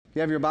If you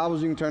have your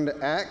Bibles, you can turn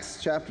to Acts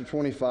chapter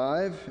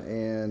 25,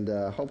 and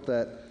hope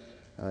that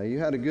you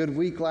had a good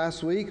week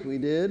last week. We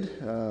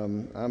did.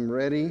 I'm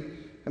ready.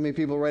 How many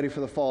people are ready for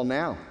the fall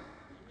now?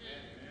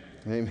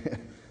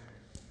 Amen.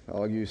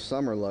 All you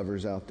summer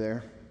lovers out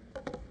there.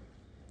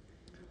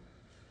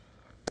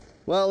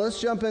 Well, let's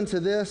jump into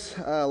this.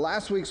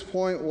 Last week's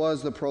point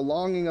was the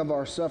prolonging of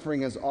our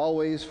suffering as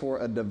always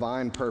for a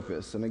divine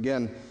purpose. And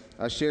again,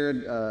 I shared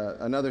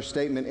another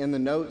statement in the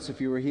notes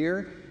if you were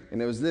here.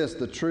 And it was this: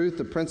 the truth,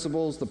 the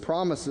principles, the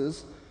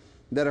promises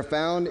that are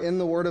found in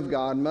the Word of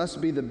God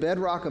must be the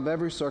bedrock of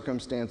every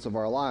circumstance of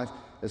our life,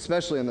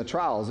 especially in the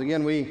trials.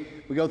 Again, we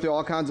go through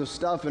all kinds of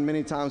stuff, and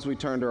many times we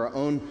turn to our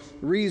own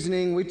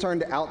reasoning. We turn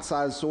to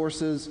outside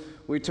sources.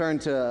 We turn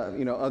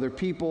to other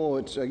people,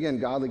 which, again,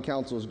 godly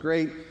counsel is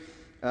great.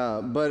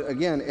 But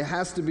again, it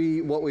has to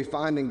be what we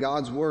find in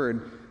God's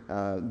Word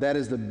that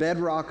is the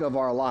bedrock of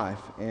our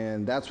life.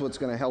 And that's what's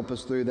going to help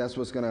us through. That's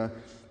what's going to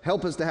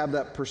help us to have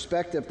that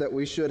perspective that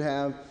we should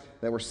have,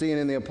 that we're seeing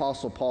in the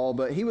Apostle Paul.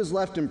 But he was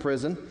left in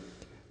prison,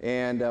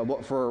 and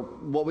for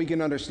what we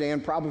can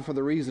understand, probably for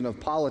the reason of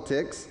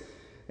politics.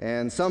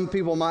 And some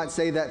people might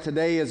say that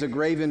today is a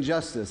grave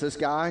injustice. This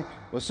guy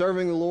was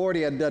serving the Lord.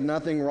 He had done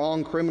nothing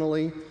wrong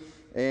criminally.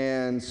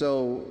 And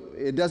so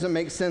it doesn't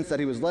make sense that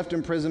he was left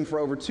in prison for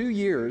over 2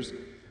 years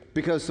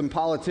because some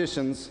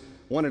politicians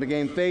wanted to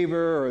gain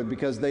favor, or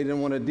because they didn't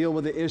want to deal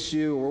with the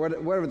issue, or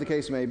whatever the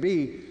case may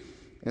be.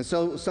 And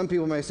so some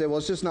people may say, well,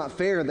 it's just not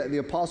fair that the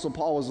Apostle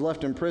Paul was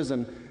left in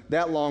prison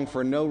that long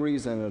for no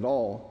reason at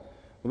all.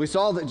 We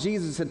saw that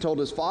Jesus had told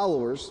his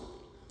followers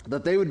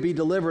that they would be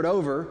delivered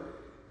over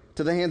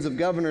to the hands of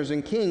governors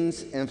and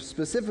kings, and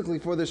specifically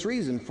for this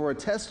reason, for a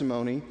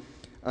testimony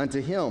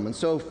unto him. And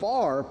so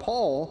far,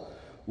 Paul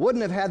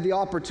wouldn't have had the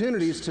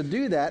opportunities to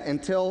do that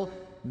until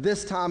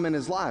this time in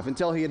his life,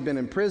 until he had been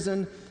in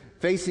prison,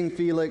 facing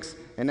Felix,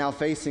 and now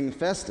facing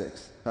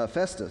Festus.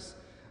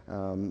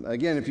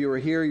 Again, if you were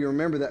here, you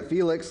remember that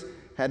Felix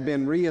had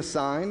been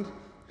reassigned.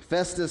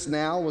 Festus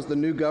now was the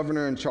new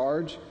governor in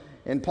charge.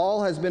 And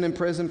Paul has been in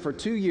prison for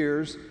 2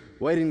 years,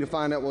 waiting to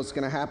find out what's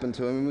going to happen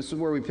to him. And this is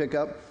where we pick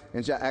up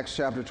in Acts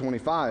chapter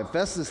 25.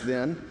 Festus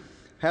then,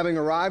 having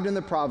arrived in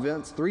the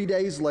province 3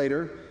 days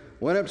later,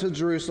 went up to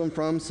Jerusalem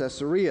from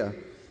Caesarea.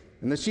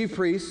 And the chief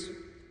priests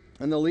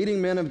and the leading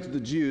men of the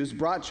Jews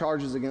brought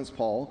charges against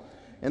Paul,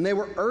 and they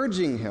were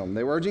urging him.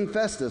 They were urging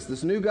Festus,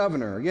 this new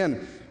governor.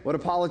 Again, what do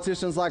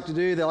politicians like to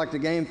do? They like to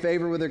gain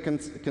favor with their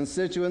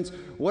constituents.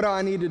 What do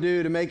I need to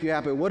do to make you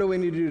happy? What do we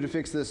need to do to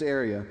fix this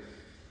area?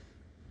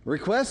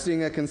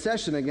 Requesting a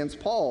concession against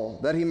Paul,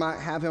 that he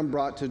might have him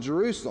brought to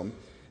Jerusalem.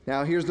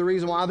 Now, here's the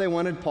reason why they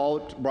wanted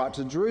Paul brought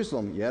to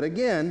Jerusalem. Yet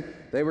again,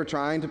 they were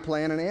trying to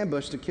plan an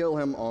ambush to kill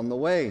him on the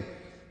way.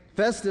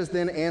 Festus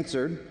then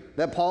answered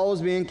that Paul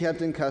was being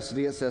kept in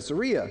custody at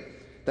Caesarea,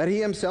 that he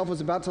himself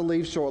was about to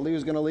leave shortly. He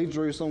was going to leave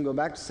Jerusalem, go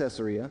back to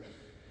Caesarea.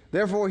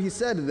 Therefore he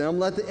said to them,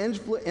 let the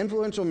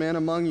influential men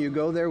among you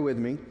go there with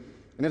me,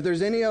 and if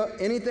there's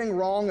anything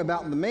wrong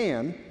about the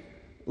man,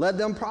 let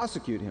them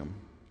prosecute him.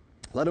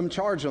 Let them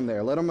charge him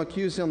there. Let them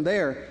accuse him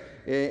there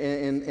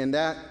in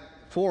that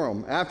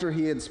forum. After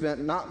he had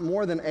spent not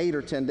more than 8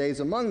 or 10 days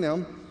among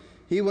them,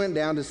 he went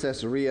down to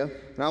Caesarea.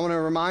 And I want to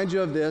remind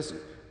you of this.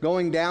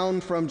 Going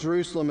down from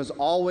Jerusalem is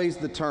always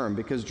the term,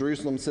 because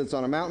Jerusalem sits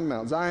on a mountain,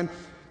 Mount Zion.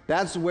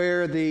 That's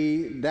where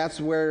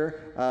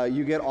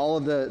you get all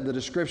of the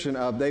description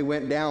of they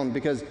went down,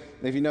 because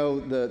if you know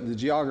the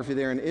geography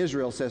there in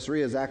Israel,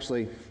 Caesarea is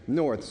actually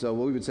north. So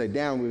we would say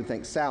down, we would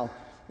think south.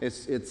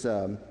 It's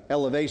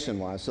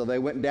elevation-wise. So they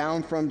went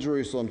down from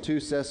Jerusalem to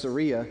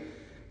Caesarea,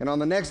 and on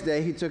the next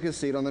day he took his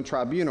seat on the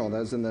tribunal, that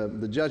was in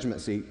the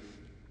judgment seat,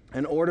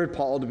 and ordered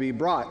Paul to be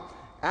brought.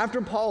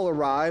 After Paul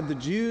arrived, the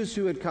Jews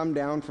who had come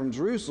down from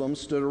Jerusalem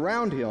stood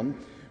around him,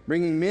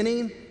 bringing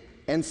many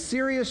and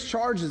serious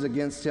charges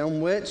against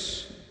him,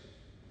 which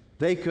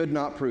they could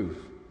not prove.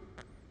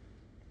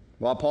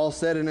 While Paul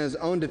said in his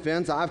own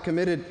defense, I've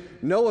committed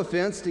no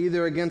offense to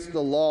either against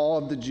the law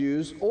of the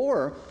Jews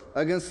or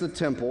against the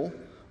temple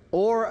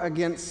or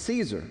against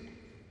Caesar.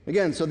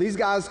 Again, so these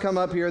guys come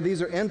up here.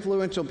 These are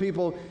influential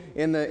people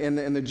in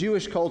the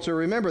Jewish culture.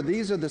 Remember,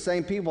 these are the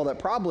same people that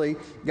probably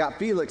got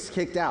Felix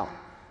kicked out,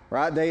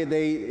 right?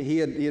 He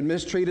had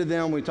mistreated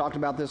them. We talked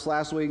about this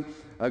last week.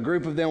 A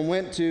group of them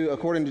went to,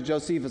 according to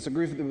Josephus, a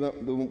group of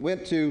them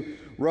went to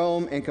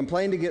Rome and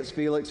complained against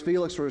Felix.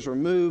 Felix was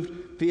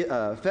removed.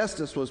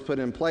 Festus was put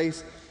in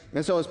place.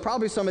 And so it's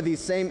probably some of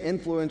these same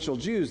influential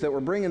Jews that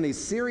were bringing these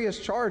serious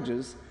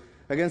charges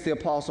against the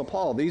Apostle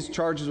Paul. These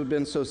charges would have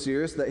been so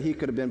serious that he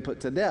could have been put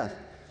to death.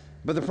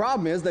 But the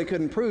problem is they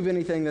couldn't prove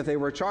anything that they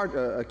were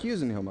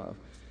accusing him of.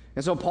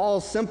 And so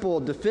Paul's simple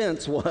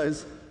defense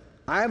was,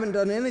 I haven't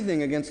done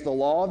anything against the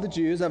law of the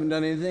Jews. I haven't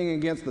done anything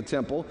against the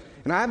temple.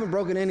 And I haven't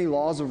broken any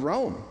laws of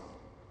Rome.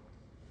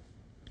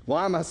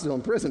 Why am I still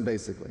in prison,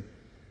 basically?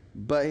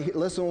 But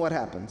listen to what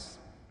happens.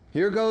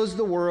 Here goes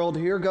the world.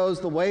 Here goes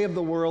the way of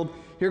the world.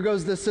 Here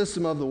goes the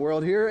system of the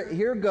world.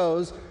 Here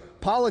goes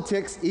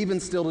politics even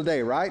still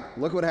today, right?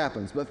 Look what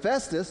happens. But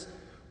Festus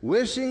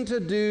wishing to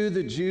do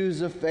the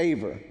Jews a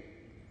favor,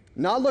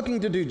 not looking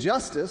to do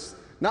justice,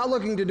 not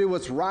looking to do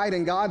what's right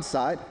in God's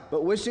sight,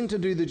 but wishing to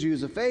do the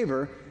Jews a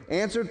favor,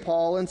 answered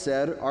Paul and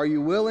said, "Are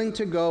you willing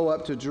to go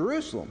up to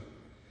Jerusalem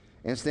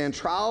and stand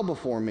trial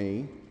before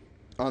me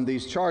on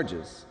these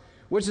charges?"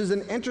 Which is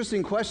an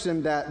interesting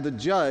question that the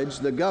judge,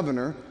 the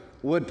governor,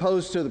 would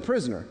pose to the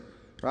prisoner.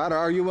 Right?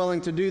 Are you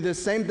willing to do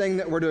this same thing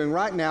that we're doing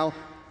right now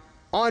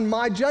on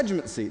my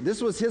judgment seat?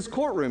 This was his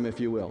courtroom, if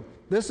you will.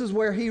 This is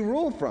where he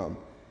ruled from.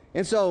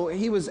 And so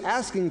he was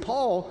asking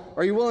Paul,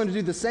 are you willing to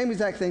do the same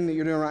exact thing that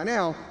you're doing right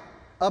now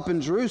up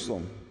in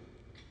Jerusalem?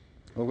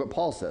 Look what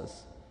Paul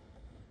says.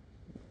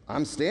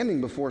 I'm standing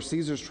before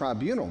Caesar's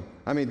tribunal.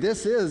 I mean,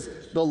 this is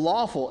the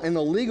lawful and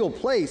the legal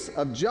place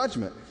of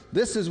judgment.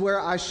 This is where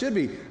I should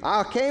be.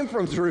 I came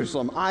from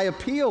Jerusalem. I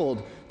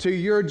appealed to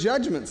your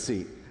judgment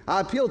seat. I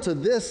appealed to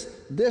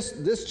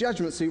this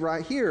judgment seat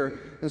right here,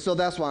 and so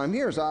that's why I'm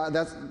here. So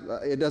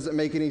it doesn't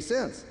make any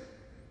sense.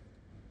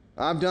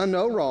 I've done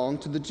no wrong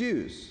to the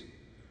Jews,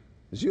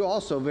 as you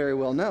also very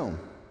well know.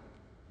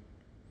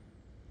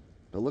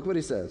 But look what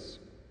he says.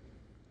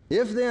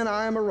 If then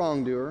I am a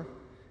wrongdoer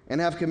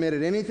and have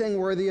committed anything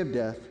worthy of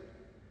death,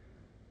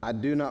 I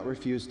do not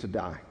refuse to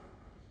die.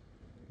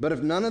 But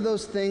if none of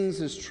those things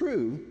is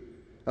true,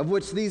 of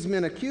which these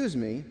men accuse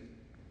me,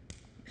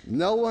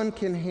 no one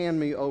can hand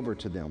me over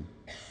to them.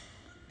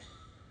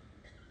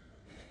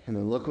 And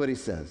then look what he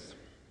says.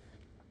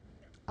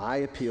 I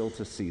appeal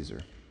to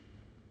Caesar.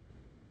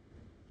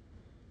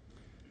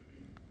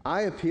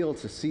 I appeal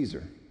to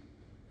Caesar.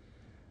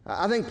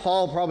 I think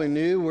Paul probably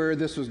knew where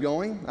this was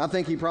going. I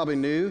think he probably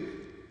knew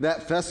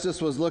that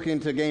Festus was looking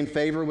to gain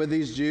favor with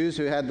these Jews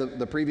who had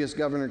the previous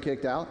governor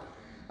kicked out.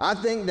 I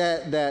think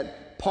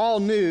that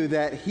Paul knew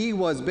that he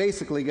was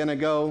basically going to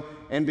go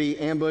and be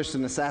ambushed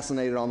and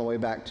assassinated on the way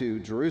back to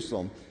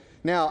Jerusalem.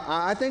 Now,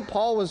 I think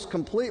Paul was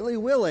completely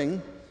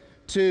willing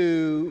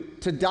to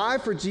die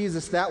for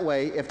Jesus that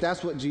way, if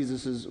that's what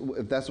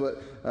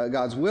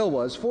God's will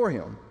was for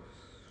him.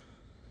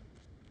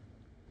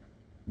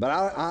 But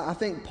I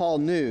think Paul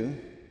knew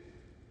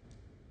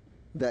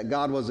that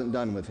God wasn't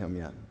done with him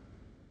yet.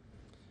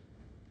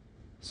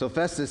 So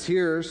Festus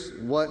hears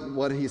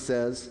what he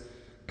says,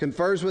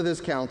 confers with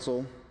his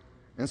counsel,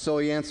 and so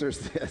he answers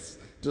this,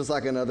 just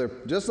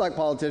like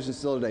politicians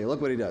still today.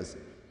 Look what he does.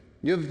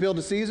 You have appealed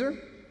to Caesar?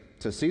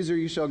 To Caesar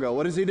you shall go.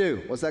 What does he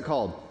do? What's that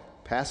called?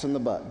 Passing the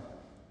buck.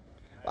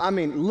 I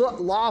mean,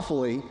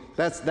 lawfully,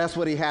 that's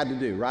what he had to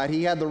do, right?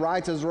 He had the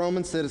rights as a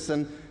Roman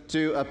citizen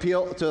to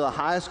appeal to the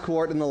highest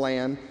court in the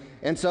land,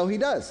 and so he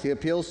does. He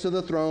appeals to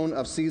the throne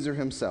of Caesar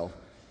himself.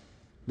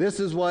 This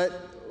is what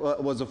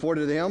was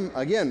afforded to him.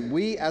 Again,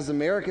 we as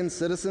American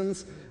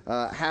citizens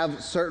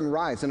have certain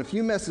rights. And a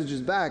few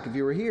messages back, if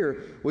you were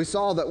here, we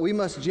saw that we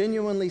must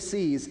genuinely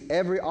seize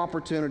every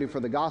opportunity for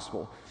the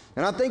gospel.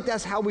 And I think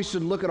that's how we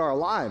should look at our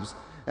lives.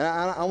 And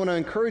I want to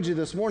encourage you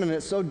this morning,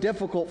 it's so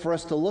difficult for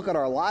us to look at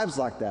our lives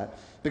like that,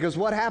 because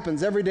what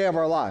happens every day of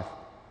our life?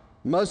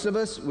 Most of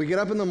us, we get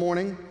up in the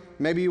morning,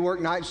 maybe you work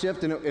night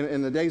shift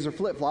and the days are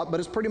flip-flop, but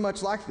it's pretty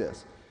much like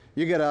this.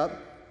 You get up,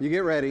 you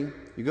get ready,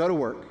 you go to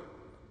work.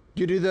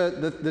 You do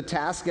the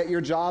task at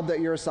your job that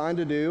you're assigned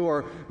to do,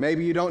 or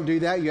maybe you don't do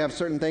that. You have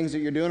certain things that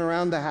you're doing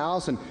around the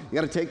house, and you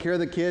got to take care of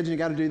the kids, and you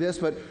got to do this.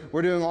 But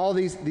we're doing all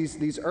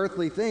these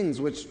earthly things,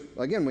 which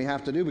again we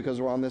have to do because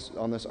we're on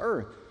this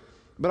earth.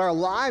 But our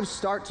lives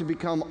start to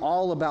become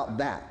all about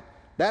that.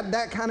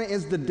 That kind of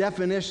is the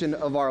definition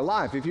of our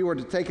life. If you were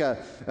to take a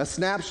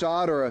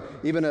snapshot or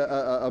even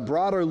a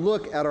broader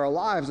look at our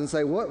lives and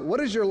say, what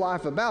is your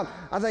life about?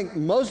 I think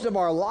most of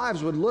our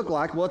lives would look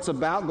like what's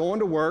about going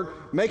to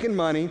work, making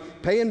money,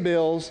 paying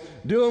bills,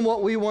 doing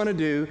what we want to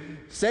do,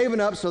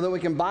 saving up so that we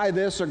can buy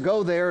this or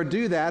go there or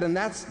do that. And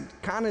that's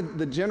kind of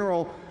the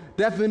general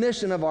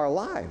definition of our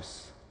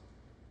lives.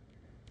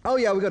 Oh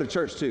yeah, we go to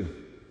church too.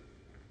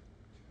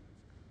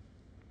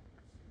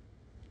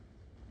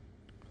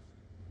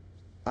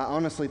 I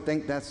honestly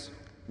think that's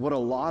what a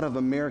lot of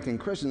American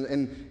Christians,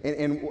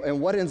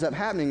 and what ends up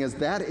happening is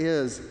that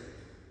is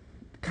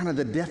kind of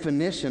the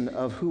definition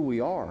of who we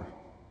are.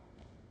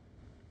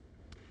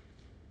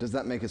 Does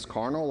that make us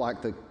carnal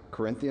like the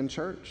Corinthian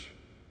church?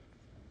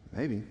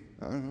 Maybe.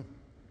 I don't know.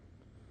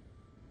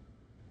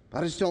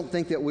 I just don't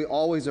think that we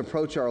always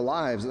approach our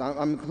lives, and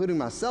I'm including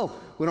myself,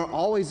 we don't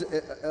always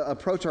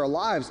approach our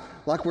lives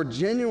like we're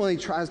genuinely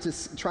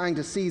trying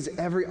to seize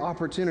every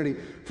opportunity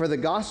for the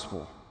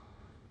gospel.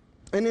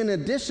 And in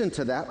addition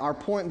to that, our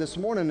point this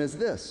morning is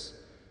this.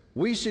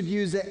 We should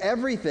use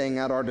everything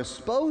at our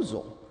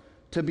disposal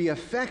to be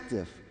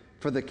effective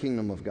for the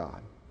kingdom of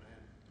God.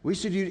 We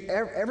should use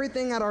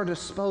everything at our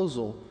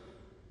disposal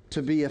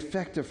to be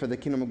effective for the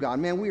kingdom of God.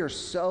 Man, we are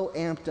so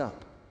amped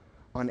up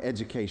on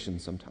education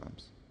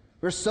sometimes.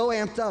 We're so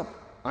amped up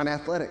on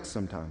athletics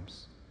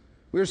sometimes.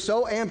 We're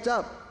so amped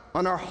up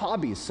on our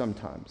hobbies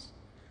sometimes.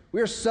 We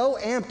are so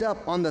amped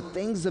up on the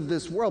things of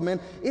this world, man.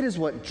 It is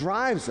what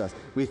drives us.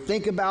 We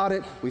think about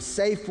it, we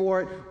save for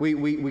it,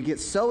 we get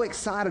so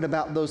excited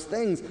about those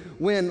things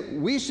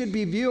when we should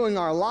be viewing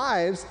our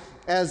lives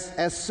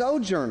as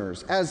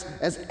sojourners,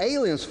 as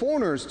aliens,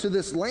 foreigners to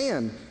this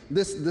land,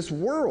 this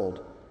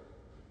world,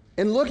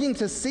 and looking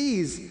to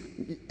seize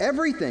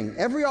everything,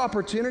 every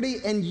opportunity,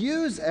 and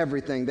use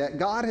everything that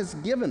God has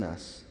given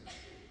us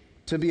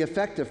to be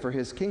effective for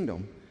his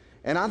kingdom.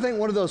 And I think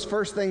one of those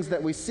first things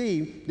that we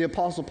see the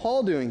Apostle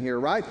Paul doing here,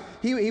 right?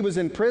 He was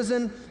in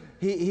prison.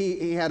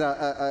 He had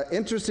an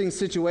interesting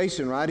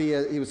situation, right?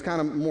 He was kind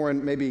of more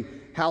in maybe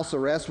house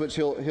arrest, which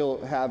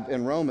he'll have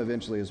in Rome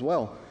eventually as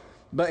well.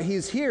 But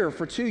he's here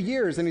for 2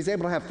 years, and he's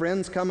able to have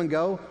friends come and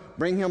go,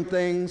 bring him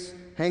things,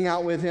 hang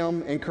out with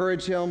him,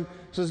 encourage him.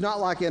 So it's not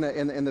like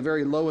in the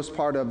very lowest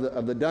part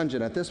of the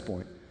dungeon at this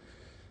point.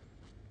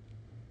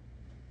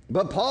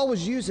 But Paul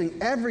was using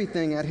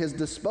everything at his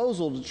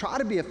disposal to try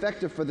to be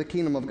effective for the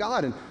kingdom of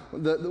God. And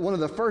one of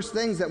the first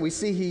things that we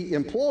see he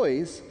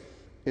employs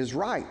is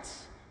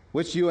rights,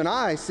 which you and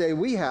I say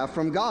we have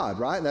from God,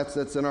 right?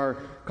 That's in our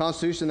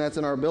Constitution, that's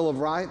in our Bill of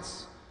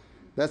Rights.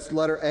 That's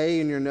letter A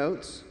in your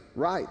notes,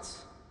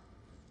 rights.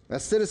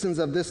 As citizens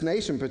of this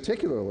nation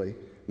particularly,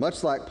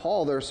 much like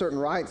Paul, there are certain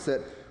rights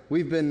that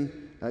we've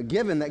been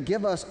given that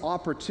give us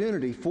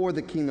opportunity for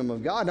the kingdom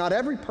of God. Not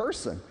every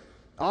person,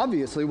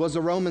 obviously, was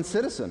a Roman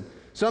citizen.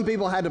 Some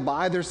people had to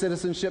buy their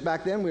citizenship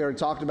back then. We already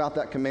talked about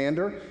that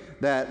commander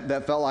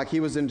that felt like he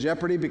was in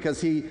jeopardy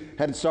because he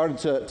had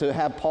started to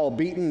have Paul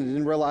beaten and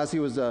didn't realize he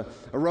was a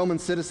Roman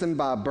citizen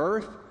by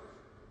birth.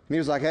 And he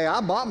was like, hey,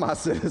 I bought my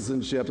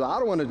citizenship, so I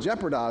don't want to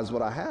jeopardize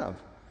what I have.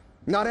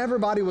 Not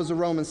everybody was a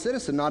Roman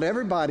citizen. Not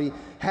everybody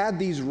had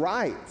these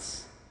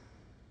rights.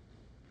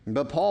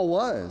 But Paul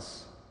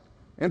was.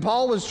 And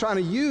Paul was trying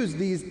to use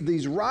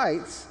these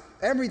rights,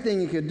 everything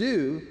he could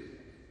do,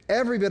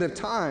 every bit of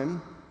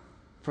time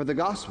for the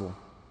gospel.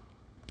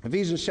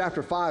 Ephesians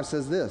chapter 5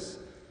 says this,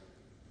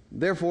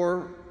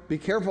 therefore, be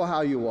careful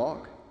how you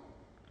walk,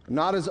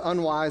 not as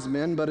unwise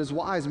men, but as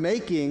wise,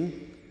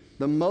 making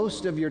the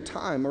most of your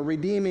time, or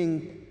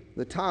redeeming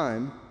the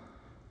time,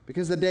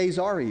 because the days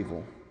are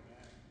evil.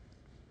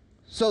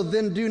 So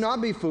then do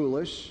not be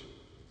foolish,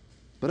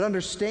 but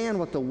understand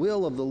what the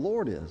will of the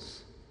Lord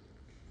is.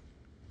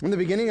 In the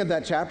beginning of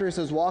that chapter, it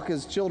says, walk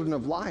as children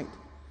of light.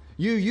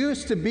 You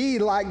used to be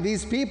like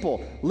these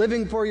people,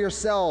 living for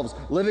yourselves,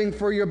 living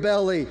for your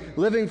belly,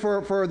 living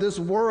for this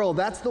world.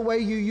 That's the way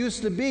you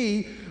used to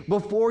be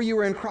before you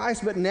were in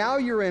Christ, but now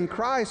you're in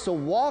Christ, so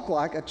walk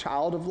like a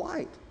child of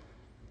light.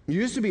 You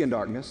used to be in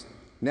darkness,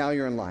 now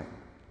you're in light.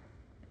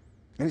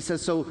 And he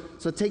says, so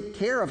take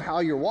care of how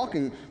you're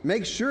walking.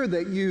 Make sure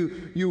that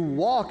you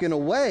walk in a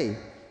way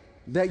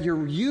that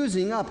you're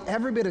using up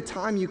every bit of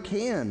time you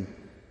can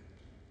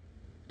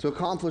to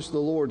accomplish the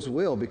Lord's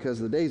will, because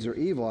the days are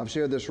evil. I've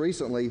shared this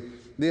recently.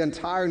 The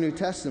entire New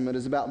Testament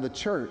is about the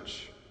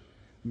church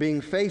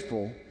being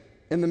faithful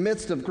in the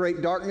midst of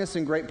great darkness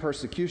and great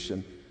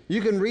persecution.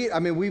 You can read,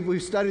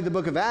 we've studied the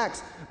book of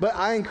Acts, but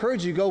I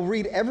encourage you, go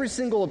read every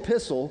single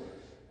epistle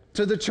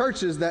to the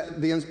churches that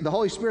the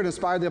Holy Spirit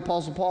inspired the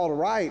Apostle Paul to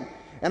write.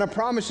 And I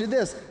promise you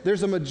this,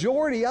 there's a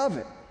majority of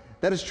it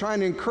that is trying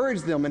to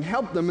encourage them and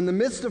help them in the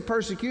midst of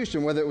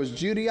persecution, whether it was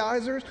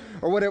Judaizers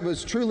or whether it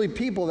was truly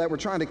people that were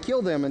trying to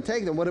kill them and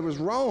take them, whether it was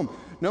Rome.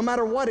 No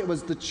matter what, it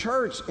was the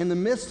church in the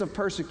midst of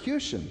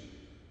persecution.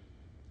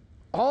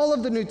 All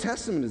of the New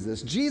Testament is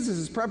this.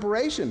 Jesus'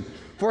 preparation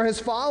for his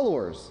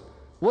followers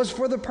was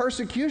for the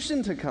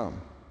persecution to come.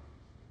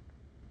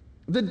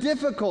 The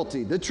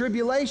difficulty, the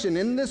tribulation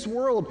in this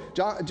world,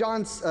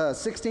 John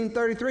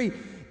 16:33,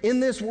 in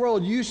this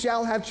world you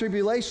shall have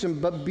tribulation,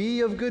 but be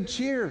of good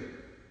cheer.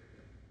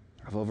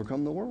 I've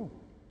overcome the world.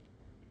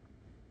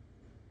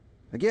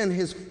 Again,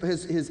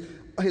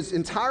 his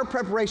entire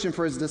preparation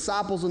for his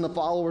disciples and the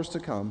followers to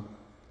come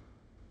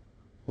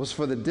was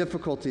for the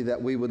difficulty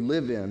that we would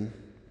live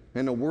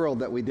in a world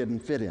that we didn't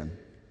fit in.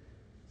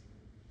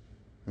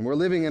 And we're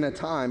living in a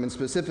time, and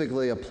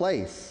specifically a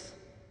place,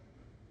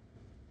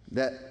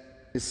 that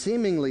is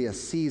seemingly a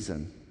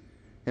season.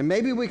 And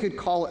maybe we could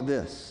call it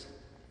this,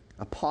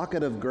 a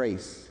pocket of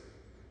grace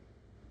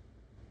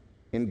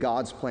in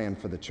God's plan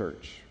for the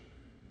church.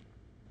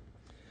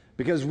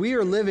 Because we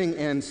are living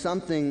in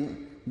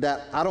something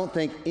that I don't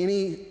think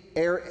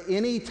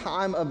any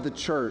time of the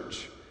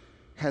church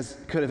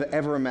could have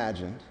ever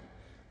imagined.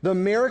 The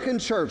American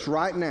church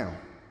right now,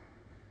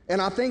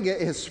 and I think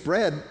it has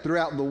spread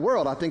throughout the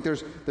world. I think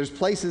there's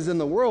places in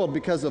the world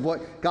because of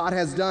what God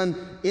has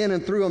done in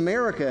and through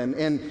America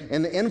and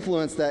the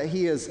influence that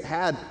he has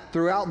had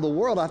throughout the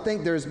world. I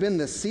think there's been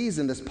this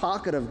season, this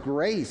pocket of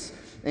grace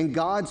and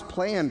God's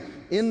plan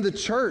in the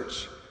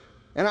church.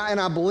 And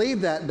I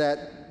believe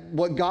that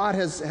what God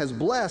has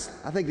blessed,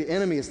 I think the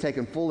enemy has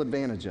taken full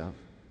advantage of.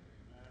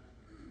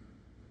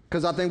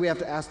 Because I think we have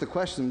to ask the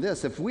question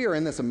this, if we are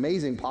in this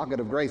amazing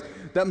pocket of grace,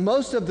 that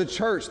most of the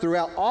church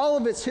throughout all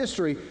of its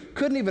history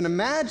couldn't even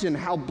imagine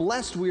how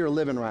blessed we are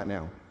living right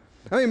now.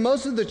 I mean,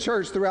 most of the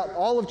church throughout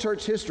all of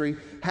church history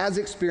has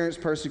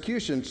experienced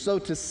persecution. So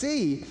to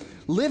see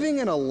living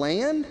in a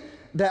land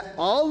that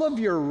all of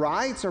your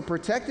rights are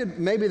protected,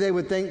 maybe they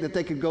would think that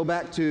they could go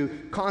back to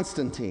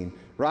Constantine,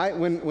 right?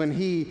 When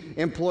he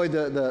employed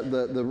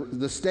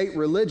the state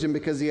religion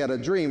because he had a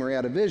dream or he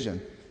had a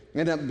vision.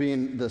 Ended up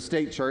being the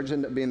state church,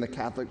 ended up being the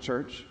Catholic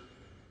Church.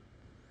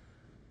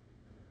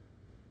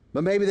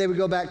 But maybe they would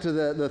go back to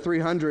the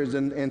 300s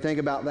and think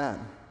about that.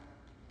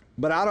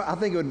 But I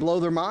think it would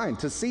blow their mind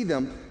to see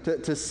them,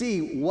 to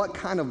see what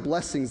kind of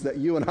blessings that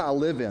you and I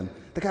live in,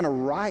 the kind of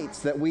rights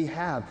that we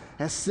have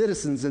as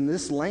citizens in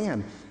this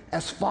land,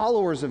 as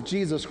followers of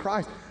Jesus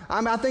Christ.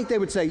 I think they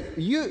would say,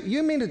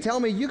 you mean to tell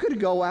me you could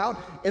go out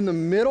in the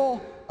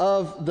middle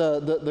of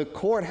the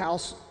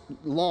courthouse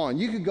lawn,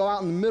 you could go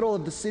out in the middle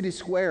of the city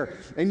square,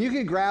 and you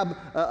could grab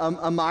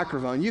a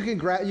microphone, you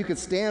could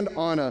stand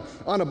on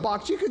a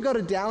box, you could go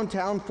to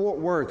downtown Fort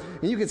Worth,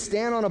 and you could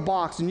stand on a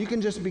box, and you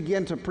can just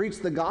begin to preach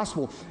the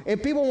gospel,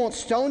 and people won't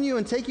stone you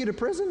and take you to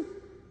prison?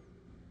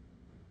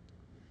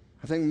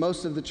 I think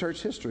most of the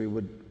church history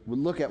would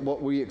look at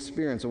what we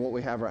experience and what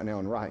we have right now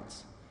in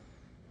rights.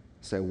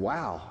 Say,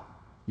 wow,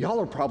 y'all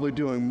are probably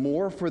doing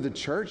more for the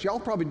church, y'all are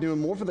probably doing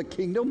more for the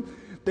kingdom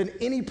than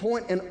any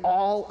point in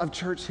all of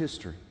church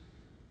history.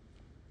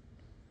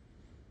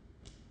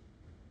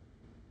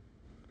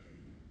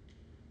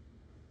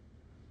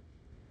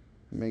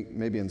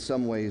 Maybe in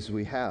some ways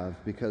we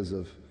have because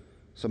of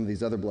some of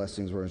these other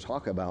blessings we're going to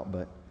talk about,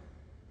 but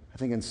I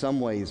think in some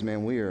ways,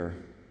 man, we are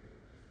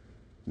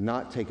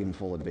not taking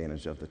full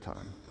advantage of the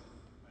time.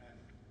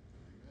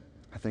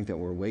 I think that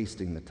we're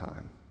wasting the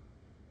time.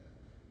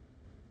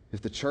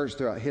 If the church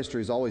throughout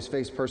history has always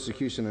faced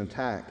persecution and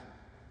attack,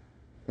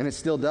 and it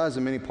still does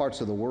in many parts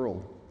of the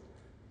world.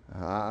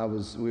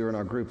 We were in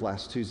our group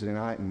last Tuesday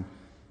night, and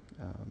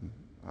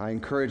I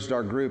encouraged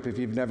our group, if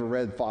you've never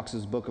read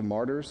Fox's Book of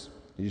Martyrs,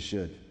 you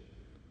should.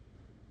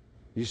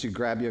 You should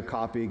grab you a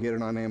copy, get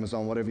it on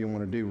Amazon, whatever you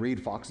want to do.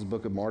 Read Fox's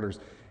Book of Martyrs,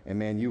 and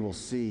man, you will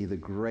see the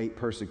great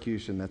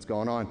persecution that's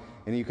going on.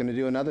 And you can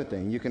do another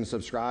thing. You can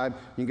subscribe,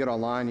 you can get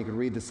online, you can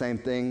read the same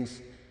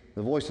things.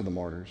 The Voice of the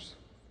Martyrs.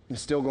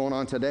 It's still going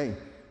on today.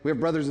 We have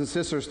brothers and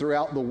sisters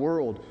throughout the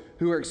world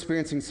who are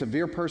experiencing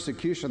severe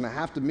persecution, that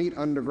have to meet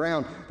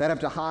underground, that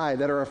have to hide,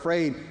 that are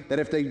afraid that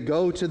if they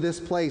go to this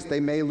place, they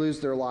may lose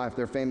their life,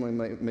 their family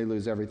may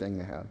lose everything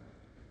they have.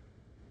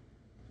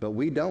 But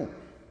we don't.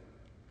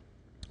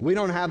 We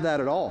don't have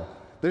that at all.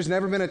 There's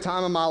never been a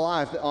time in my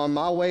life on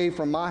my way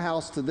from my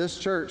house to this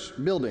church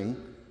building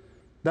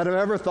that I've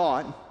ever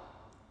thought,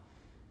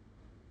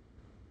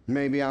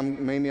 maybe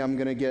I'm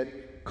going to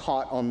get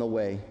caught on the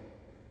way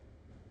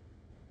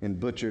and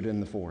butchered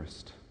in the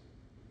forest.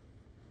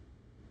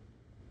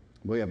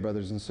 We have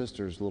brothers and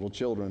sisters, little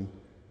children,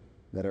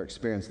 that are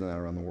experiencing that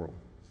around the world.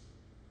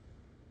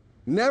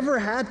 Never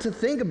had to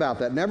think about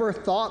that, never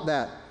thought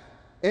that.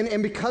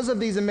 And because of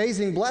these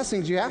amazing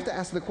blessings, you have to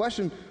ask the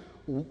question,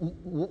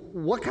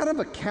 what kind of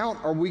account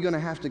are we going to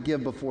have to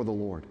give before the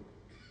Lord?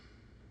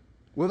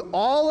 With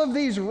all of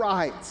these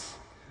rights,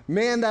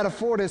 man, that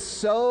afford us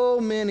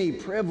so many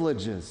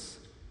privileges,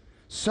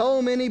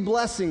 so many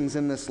blessings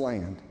in this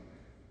land.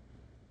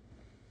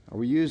 Are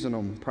we using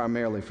them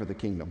primarily for the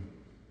kingdom?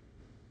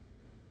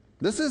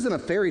 This isn't a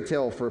fairy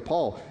tale for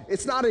Paul.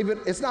 It's not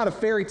a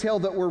fairy tale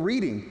that we're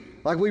reading.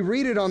 Like we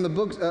read it on the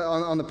books,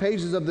 on the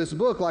pages of this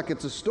book like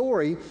it's a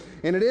story,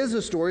 and it is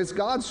a story, it's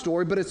God's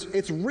story, but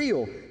it's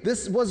real.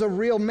 This was a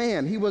real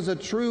man. He was a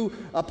true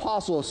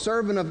apostle, a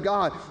servant of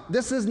God.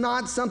 This is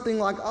not something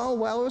like, oh,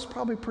 well, it was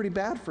probably pretty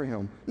bad for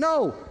him.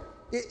 No,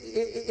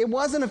 it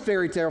wasn't a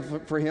fairy tale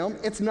for him.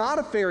 It's not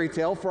a fairy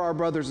tale for our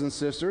brothers and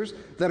sisters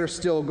that are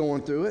still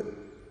going through it.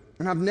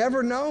 And I've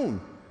never known,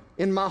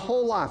 in my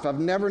whole life, I've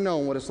never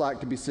known what it's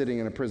like to be sitting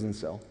in a prison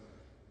cell,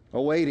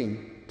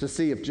 awaiting to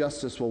see if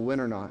justice will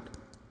win or not.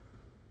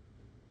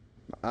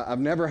 I've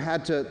never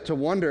had to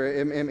wonder,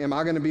 am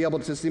I going to be able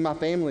to see my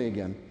family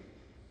again?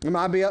 Am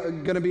I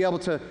going to be able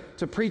to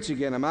preach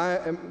again? Am I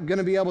going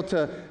to be able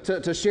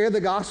to share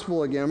the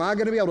gospel again? Am I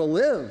going to be able to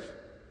live?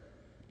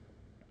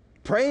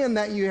 Praying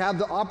that you have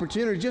the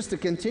opportunity just to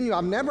continue.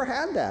 I've never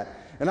had that.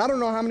 And I don't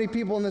know how many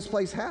people in this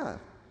place have.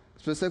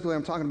 Specifically,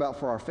 I'm talking about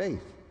for our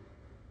faith.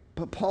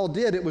 But Paul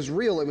did. It was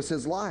real. It was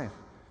his life.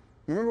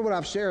 Remember what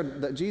I've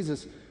shared that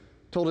Jesus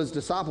told his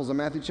disciples in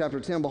Matthew chapter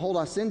 10, behold,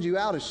 I send you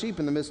out as sheep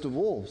in the midst of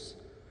wolves.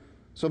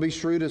 So be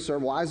shrewd as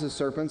wise as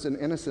serpents and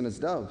innocent as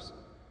doves.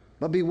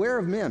 But beware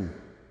of men,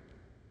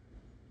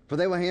 for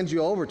they will hand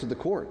you over to the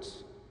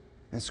courts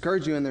and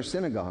scourge you in their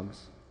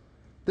synagogues.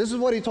 This is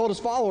what he told his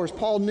followers.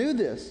 Paul knew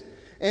this.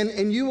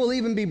 And you will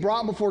even be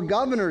brought before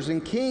governors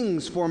and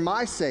kings for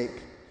my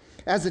sake,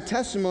 as a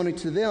testimony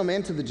to them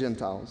and to the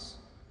Gentiles.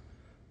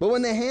 But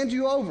when they hand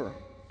you over,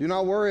 do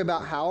not worry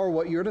about how or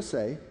what you're to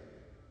say.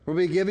 Will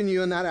be given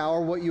you in that hour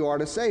what you are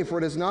to say. For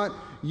it is not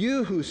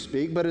you who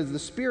speak, but it is the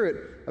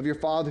Spirit of your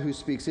Father who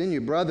speaks in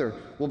you. Brother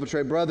will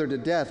betray brother to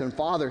death, and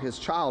father his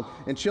child,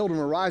 and children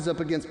will rise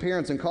up against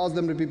parents and cause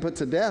them to be put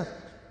to death.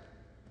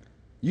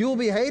 You will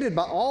be hated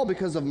by all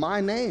because of my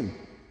name,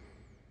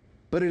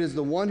 but it is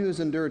the one who has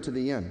endured to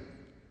the end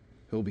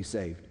who will be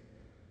saved.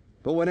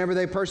 But whenever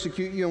they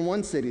persecute you in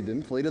one city,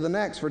 then flee to the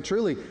next. For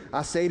truly,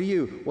 I say to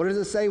you, what does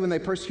it say when they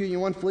persecute you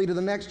in one, flee to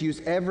the next?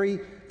 Use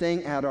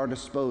everything at our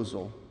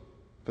disposal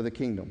for the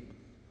kingdom.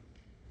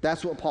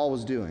 That's what Paul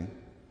was doing.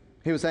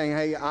 He was saying,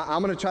 hey,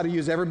 I'm going to try to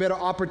use every bit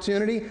of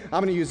opportunity.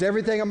 I'm going to use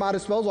everything at my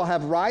disposal. I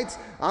have rights.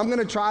 I'm going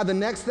to try the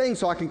next thing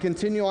so I can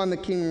continue on the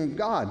kingdom of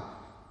God.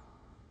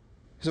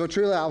 So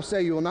truly, I'll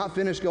say, you will not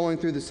finish going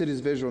through the cities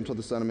of Israel until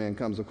the Son of Man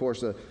comes. Of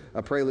course,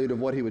 a prelude of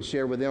what he would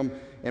share with them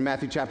in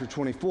Matthew chapter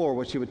 24,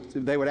 which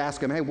they would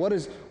ask him, hey, what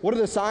are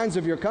the signs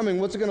of your coming?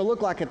 What's it going to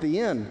look like at the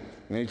end?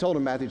 And he told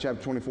them, Matthew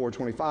chapter 24,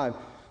 25,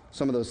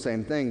 some of those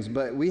same things.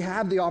 But we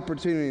have the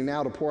opportunity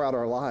now to pour out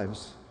our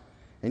lives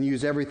and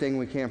use everything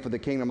we can for the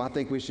kingdom. I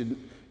think we should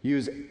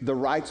use the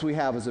rights we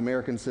have as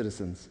American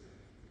citizens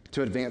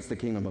to advance the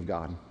kingdom of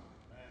God.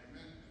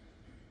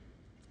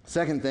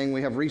 Second thing,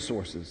 we have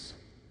resources.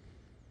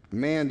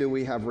 Man, do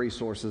we have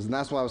resources. And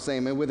that's why I was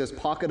saying, man, with this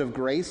pocket of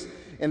grace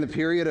in the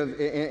period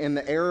in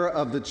the era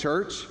of the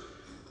church,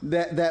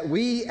 that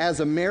we as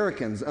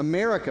Americans,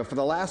 America for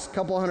the last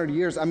couple hundred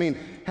years,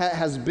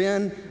 has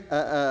been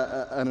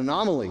an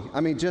anomaly.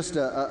 Just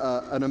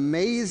an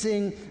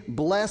amazing,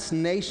 blessed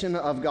nation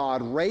of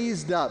God,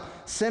 raised up,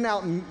 sent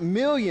out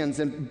millions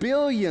and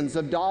billions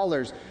of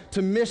dollars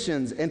to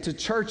missions and to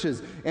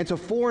churches and to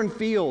foreign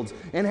fields,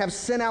 and have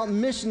sent out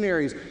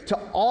missionaries to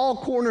all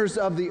corners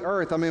of the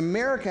earth.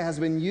 America has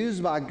been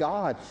used by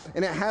God,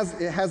 and it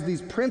has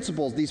these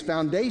principles, these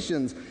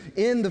foundations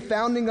in the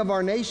founding of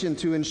our nation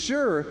to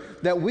ensure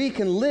that we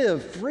can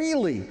live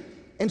freely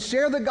and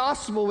share the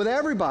gospel with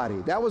everybody.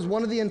 That was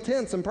one of the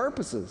intents and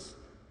purposes.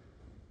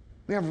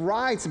 We have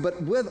rights, but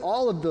with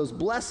all of those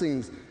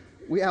blessings,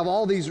 we have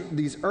all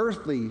these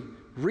earthly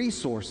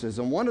resources,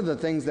 and one of the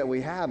things that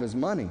we have is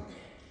money.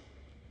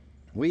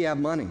 We have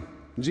money.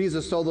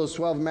 Jesus told those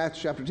 12 in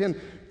Matthew chapter 10,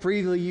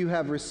 freely you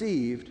have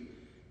received,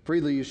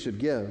 freely you should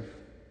give.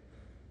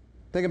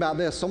 Think about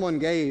this. Someone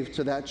gave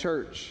to that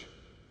church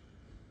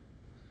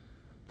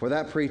for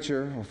that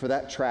preacher or for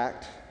that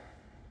tract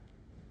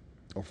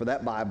or for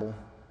that Bible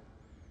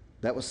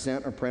that was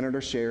sent or printed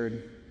or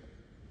shared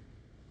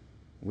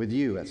with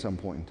you at some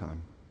point in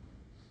time.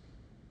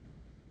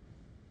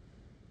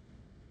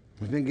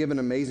 We've been given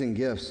amazing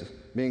gifts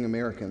being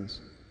Americans,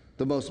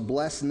 the most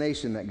blessed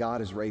nation that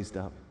God has raised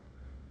up.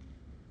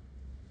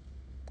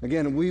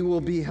 Again, we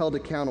will be held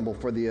accountable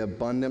for the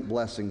abundant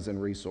blessings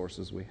and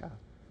resources we have.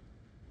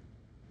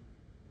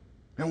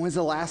 And when's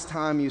the last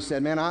time you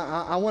said, man,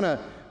 I want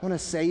to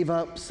save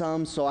up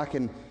some so I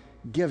can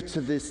give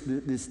to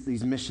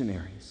these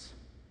missionaries?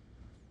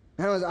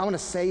 I want to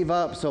save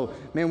up so,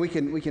 man, we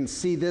can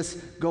see this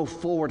go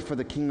forward for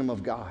the kingdom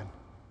of God.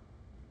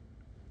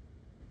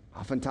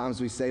 Oftentimes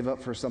we save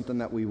up for something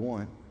that we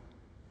want.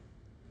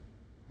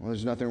 Well,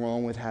 there's nothing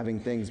wrong with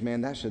having things.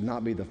 Man, that should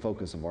not be the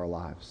focus of our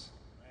lives.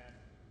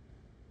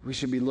 We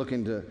should be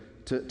looking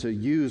to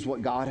use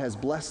what God has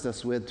blessed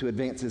us with to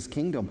advance His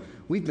kingdom.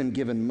 We've been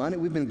given money.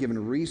 We've been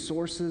given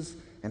resources.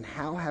 And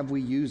how have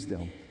we used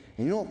them?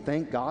 And you don't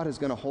think God is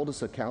going to hold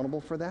us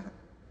accountable for that?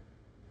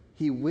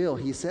 He will.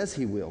 He says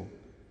He will.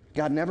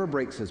 God never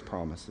breaks His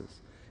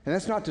promises. And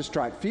that's not to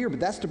strike fear, but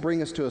that's to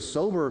bring us to a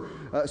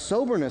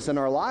soberness in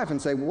our life and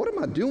say, what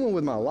am I doing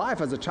with my life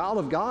as a child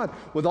of God?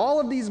 With all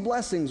of these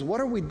blessings, what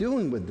are we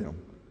doing with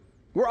them?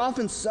 We're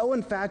often so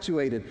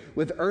infatuated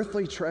with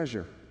earthly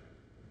treasure,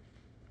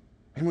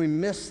 and we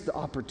miss the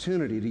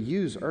opportunity to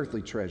use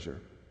earthly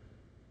treasure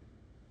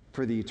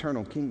for the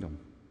eternal kingdom.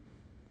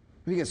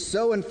 We get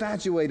so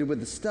infatuated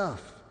with the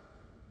stuff,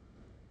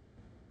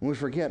 and we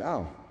forget,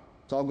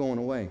 it's all going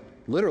away.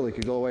 Literally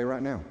could go away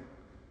right now.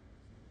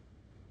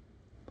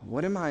 But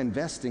what am I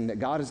investing that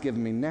God has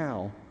given me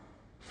now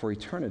for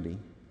eternity?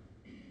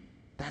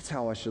 That's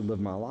how I should live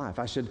my life.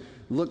 I should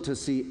look to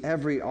see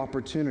every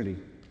opportunity.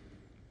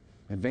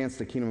 Advance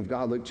the kingdom of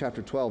God. Luke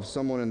chapter 12,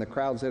 someone in the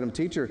crowd said to him,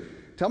 "Teacher,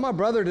 tell my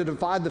brother to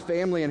divide the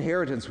family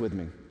inheritance with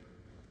me."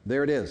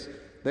 There it is.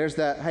 There's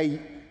that, hey,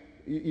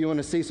 you want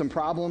to see some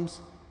problems?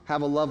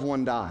 Have a loved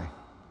one die,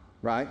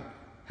 right?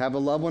 Have a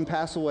loved one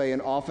pass away,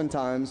 and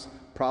oftentimes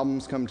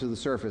problems come to the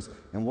surface.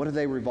 And what do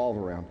they revolve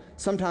around?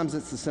 Sometimes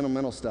it's the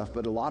sentimental stuff,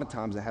 but a lot of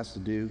times it has to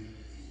do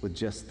with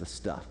just the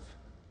stuff.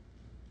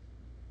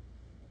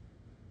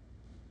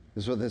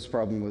 This is what this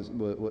problem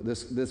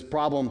was. This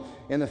problem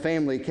in the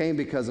family came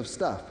because of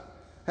stuff.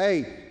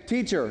 Hey,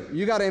 teacher,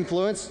 you got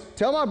influence.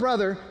 Tell my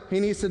brother he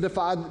needs to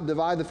divide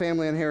the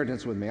family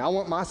inheritance with me. I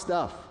want my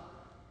stuff.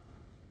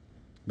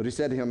 But he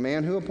said to him,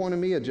 "Man, who appointed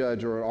me a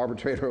judge or an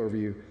arbitrator over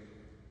you?"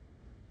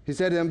 He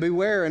said to him,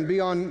 "Beware and be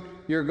on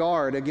your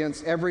guard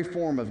against every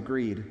form of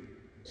greed."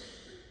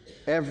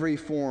 Every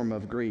form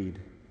of greed.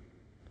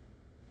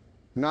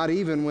 Not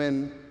even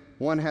when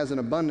one has an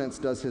abundance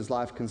does his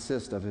life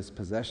consist of his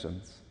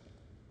possessions.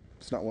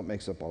 It's not what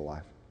makes up our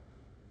life.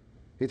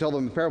 He told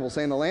them a parable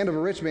saying, the land of a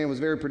rich man was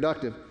very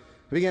productive.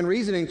 He began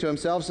reasoning to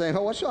himself, saying,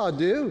 what shall I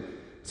do?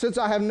 Since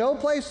I have no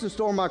place to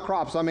store my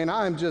crops, I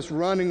am just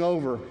running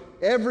over.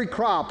 Every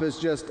crop is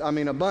just,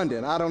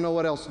 abundant. I don't know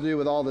what else to do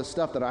with all this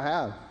stuff that I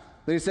have.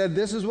 Then he said,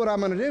 this is what I'm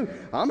going to do.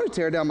 I'm going to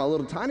tear down my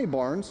little tiny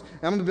barns,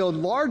 and I'm going to build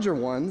larger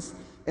ones,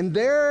 and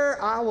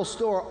there I will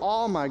store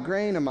all my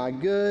grain and my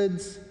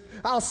goods.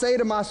 I'll say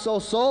to my soul,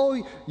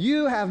 soul,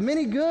 you have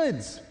many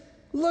goods.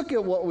 Look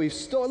at what we've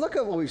stored. Look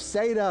at what we've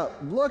saved up.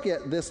 Look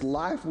at this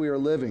life we are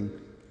living.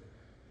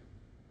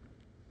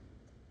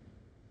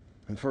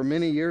 And for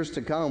many years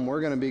to come,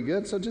 we're going to be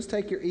good. So just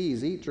take your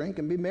ease, eat, drink,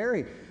 and be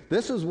merry.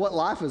 This is what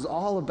life is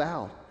all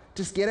about.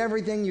 Just get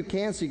everything you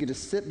can so you can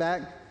just sit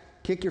back,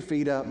 kick your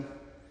feet up,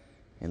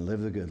 and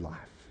live the good life.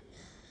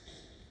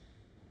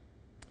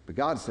 But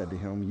God said to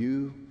him,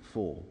 you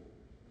fool,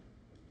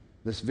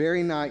 this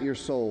very night your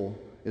soul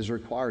is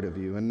required of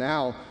you. And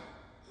now,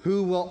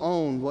 who will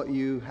own what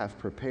you have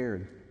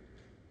prepared?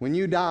 When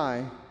you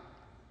die,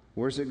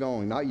 where's it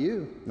going? Not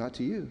you, not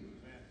to you.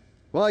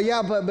 Well,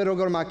 yeah, but it'll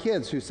go to my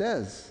kids. Who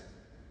says?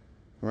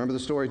 Remember the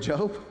story of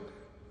Job?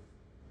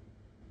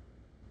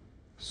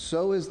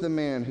 So is the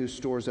man who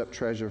stores up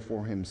treasure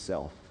for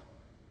himself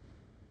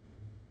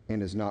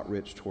and is not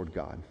rich toward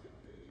God.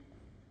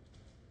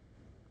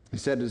 He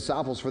said to the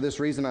disciples, for this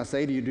reason I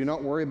say to you, do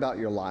not worry about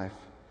your life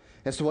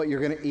as to what you're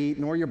going to eat,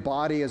 nor your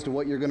body as to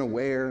what you're going to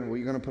wear, what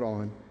you're going to put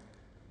on.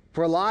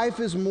 For life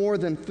is more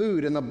than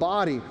food, and the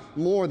body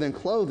more than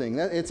clothing.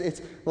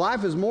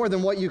 Life is more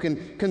than what you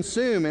can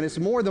consume, and it's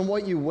more than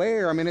what you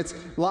wear. I mean,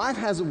 life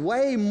has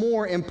way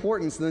more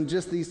importance than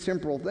just these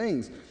temporal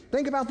things.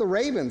 Think about the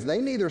ravens.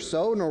 They neither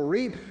sow nor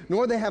reap,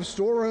 nor they have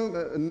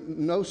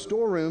no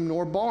storeroom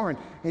nor barn,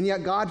 and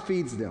yet God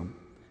feeds them.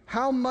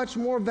 How much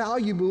more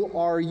valuable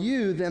are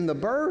you than the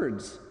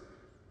birds?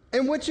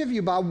 And which of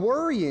you, by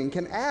worrying,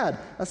 can add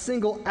a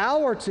single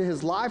hour to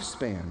his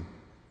lifespan?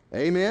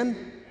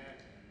 Amen?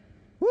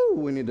 Woo,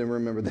 we need to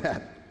remember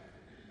that.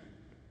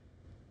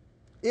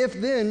 If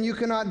then you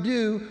cannot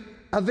do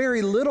a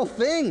very little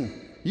thing,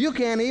 you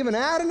can't even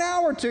add an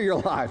hour to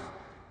your life.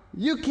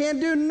 You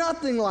can't do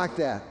nothing like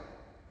that.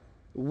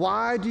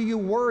 Why do you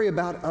worry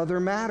about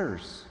other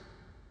matters?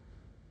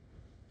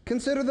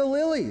 Consider the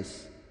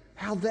lilies,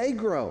 how they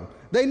grow.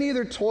 They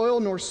neither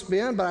toil nor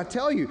spin, but I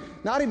tell you,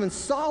 not even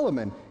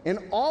Solomon in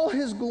all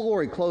his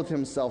glory clothed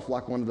himself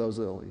like one of those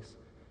lilies.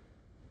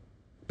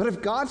 But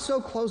if God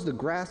so clothes the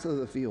grass of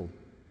the field,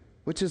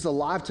 which is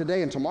alive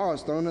today and tomorrow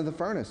is thrown into the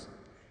furnace,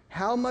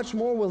 how much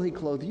more will he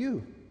clothe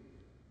you,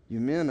 you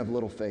men of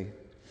little faith?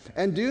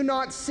 And do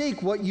not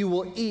seek what you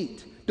will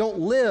eat. Don't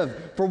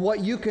live for what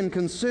you can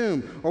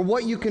consume or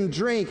what you can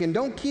drink, and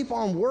don't keep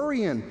on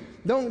worrying.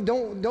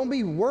 Don't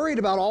be worried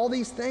about all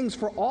these things,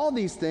 for all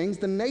these things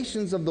the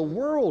nations of the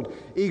world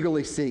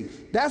eagerly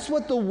seek. That's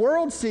what the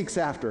world seeks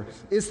after,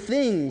 is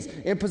things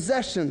and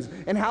possessions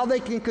and how they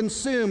can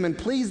consume and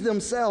please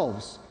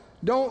themselves.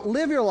 Don't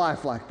live your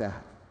life like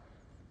that.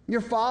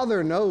 Your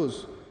Father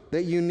knows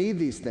that you need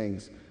these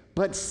things,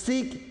 but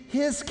seek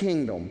His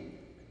kingdom,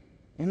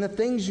 and the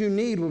things you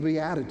need will be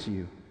added to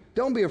you.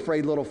 Don't be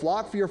afraid, little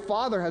flock, for your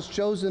Father has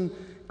chosen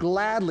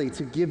gladly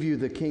to give you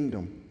the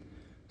kingdom.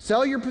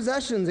 Sell your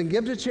possessions and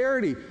give to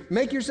charity.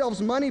 Make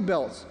yourselves money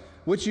belts,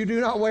 which you do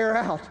not wear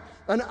out,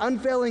 an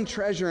unfailing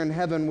treasure in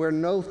heaven where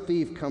no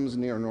thief comes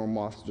near nor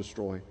moth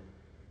destroy.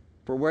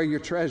 For where your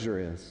treasure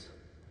is,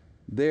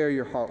 there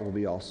your heart will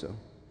be also.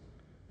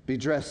 Be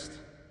dressed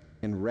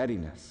in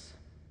readiness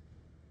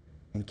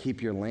and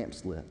keep your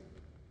lamps lit.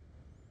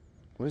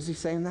 What is he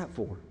saying that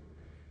for?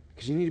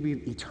 Because you need to be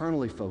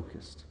eternally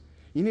focused.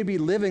 You need to be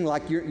living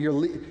like you're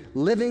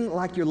living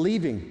like you're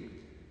leaving.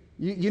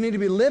 You need to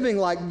be living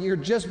like you're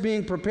just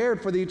being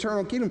prepared for the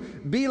eternal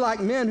kingdom. Be like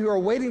men who are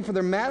waiting for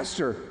their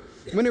master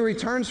when he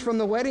returns from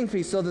the wedding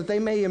feast, so that they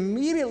may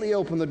immediately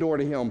open the door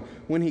to him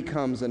when he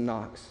comes and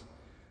knocks.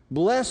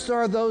 Blessed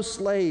are those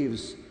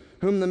slaves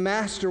whom the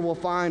master will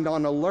find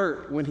on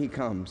alert when he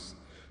comes.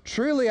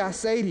 Truly I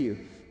say to you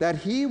that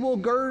he will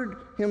gird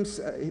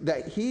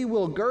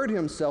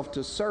himself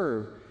to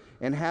serve,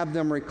 and have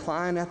them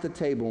recline at the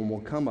table, and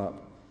will come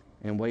up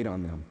and wait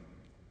on them.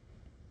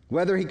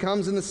 Whether he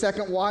comes in the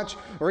second watch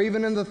or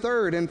even in the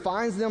third and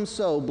finds them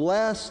so,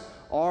 blessed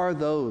are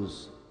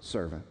those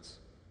servants.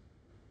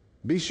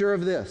 Be sure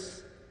of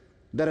this,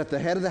 that if the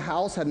head of the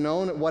house had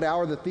known at what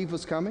hour the thief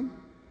was coming,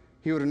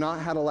 he would have not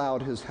had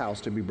allowed his house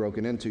to be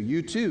broken into.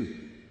 You too,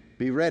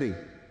 be ready,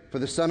 for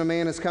the Son of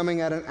Man is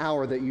coming at an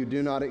hour that you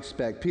do not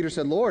expect. Peter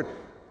said, Lord,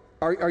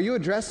 are you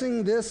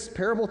addressing this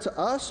parable to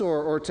us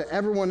or to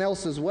everyone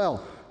else as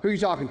well? Who are you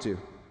talking to?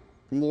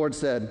 And the Lord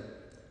said,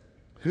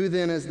 who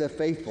then is the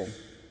faithful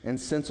and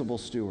sensible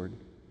steward,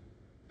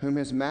 whom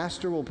his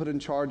master will put in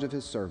charge of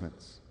his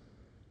servants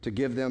to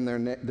give them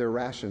their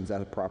rations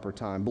at a proper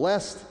time?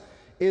 Blessed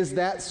is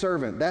that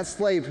servant, that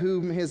slave,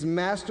 whom his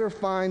master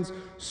finds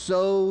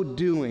so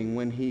doing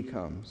when he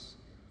comes.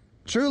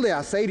 Truly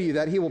I say to you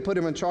that he will put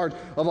him in charge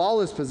of all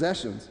his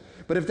possessions.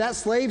 But if that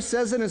slave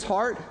says in his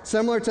heart,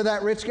 similar to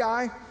that rich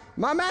guy,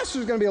 my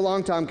master's going to be a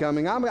long time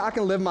coming. I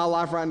can live my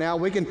life right now.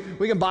 We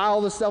can buy all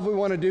the stuff we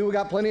want to do. We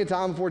got plenty of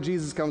time before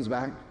Jesus comes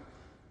back.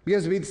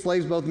 Begins to beat the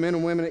slaves, both men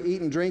and women, to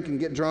eat and drink and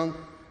get drunk.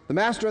 The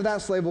master of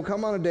that slave will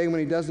come on a day when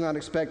he does not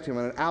expect him,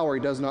 and an hour he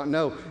does not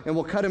know, and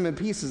will cut him in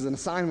pieces and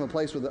assign him a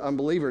place with the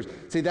unbelievers.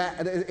 See,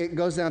 that it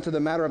goes down to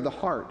the matter of the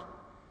heart.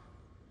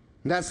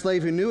 And that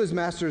slave who knew his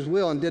master's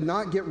will and did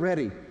not get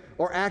ready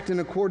or act in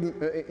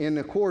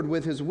accord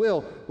with his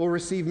will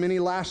receive many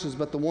lashes,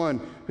 but the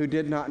one who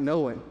did not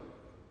know it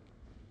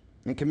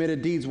and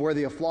committed deeds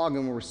worthy of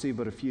flogging will receive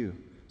but a few.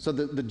 So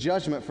the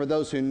judgment for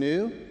those who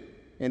knew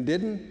and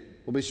didn't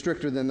will be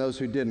stricter than those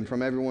who didn't.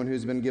 From everyone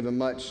who's been given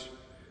much,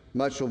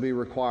 much will be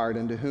required,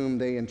 and to whom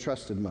they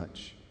entrusted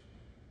much,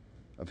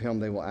 of him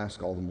they will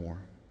ask all the more.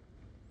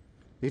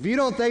 If you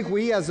don't think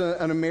we as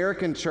an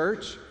American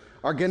church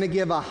are going to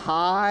give a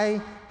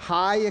high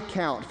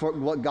account for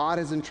what God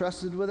has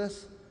entrusted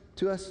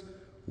to us,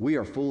 we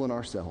are fooling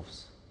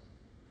ourselves.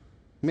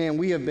 Man,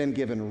 we have been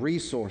given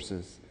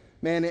resources.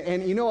 Man,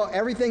 and you know,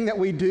 everything that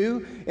we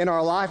do in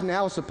our life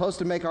now is supposed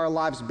to make our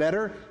lives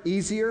better,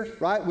 easier,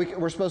 right?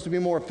 We're supposed to be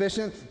more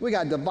efficient. We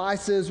got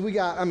devices.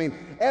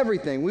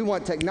 Everything. We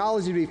want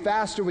technology to be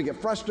faster. We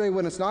get frustrated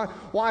when it's not.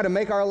 Why? To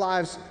make our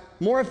lives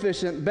more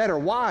efficient, better.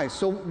 Why?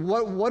 So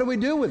what do we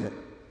do with it?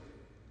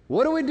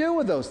 What do we do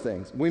with those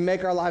things? We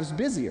make our lives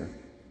busier,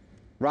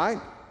 right?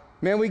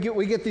 Man, we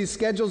get these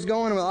schedules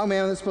going. And oh,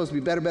 man, this is supposed to be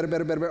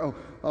better.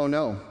 Oh,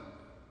 no.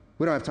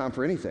 We don't have time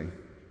for anything.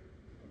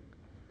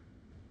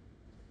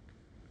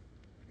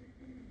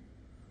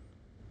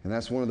 And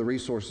that's one of the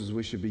resources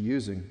we should be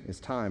using is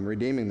time,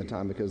 redeeming the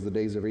time because the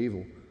days are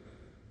evil.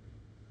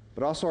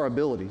 But also our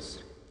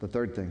abilities, the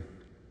third thing.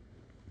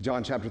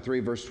 John chapter 3,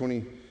 verse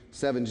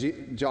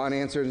 27, John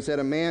answered and said,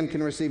 a man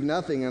can receive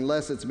nothing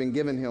unless it's been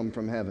given him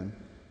from heaven.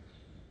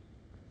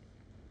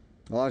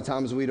 A lot of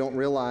times we don't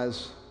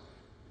realize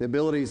the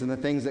abilities and the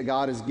things that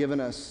God has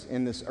given us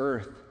in this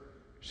earth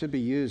should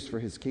be used for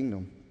his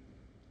kingdom.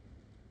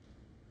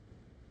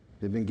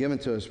 They've been given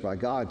to us by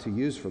God to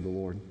use for the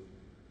Lord.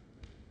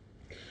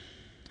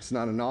 It's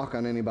not a knock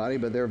on anybody,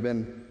 but there have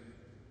been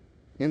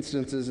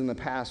instances in the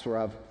past where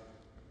I've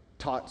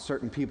taught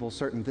certain people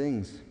certain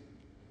things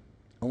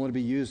only to be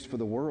used for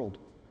the world.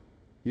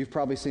 You've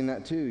probably seen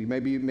that too.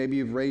 Maybe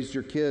you've raised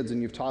your kids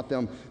and you've taught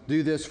them,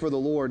 do this for the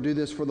Lord,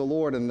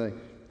 and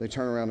they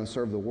turn around and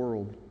serve the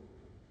world.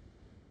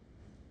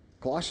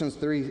 Colossians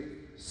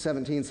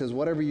 3:17 says,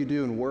 whatever you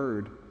do in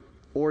word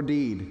or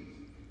deed,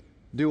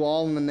 do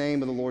all in the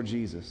name of the Lord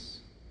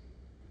Jesus,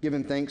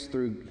 giving thanks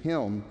through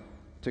him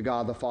to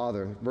God the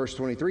Father. Verse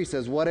 23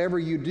 says, whatever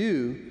you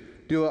do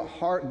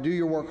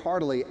your work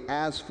heartily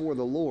as for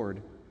the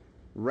Lord,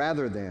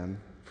 rather than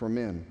for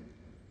men.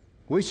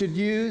 We should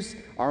use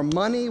our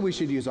money, we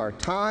should use our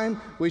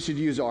time, we should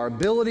use our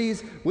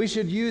abilities, we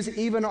should use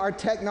even our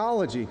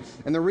technology.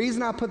 And the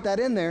reason I put that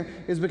in there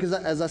is because,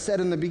 as I said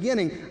in the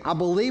beginning, I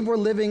believe we're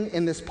living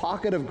in this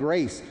pocket of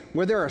grace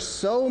where there are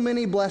so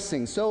many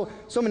blessings, so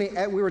many.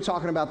 We were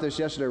talking about this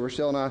yesterday.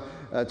 Rochelle and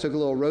I took a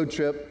little road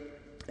trip,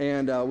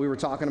 and we were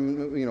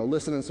talking,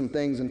 listening to some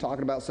things and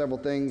talking about several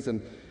things,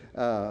 and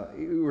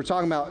we were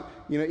talking about,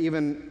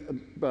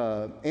 even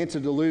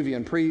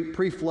antediluvian,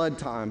 pre-flood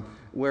time,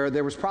 where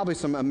there was probably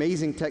some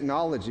amazing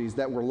technologies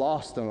that were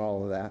lost in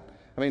all of that.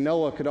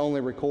 Noah could only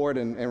record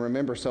and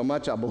remember so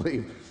much, I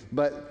believe.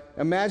 But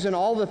imagine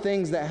all the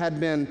things that had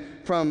been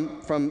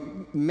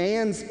from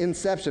man's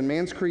inception,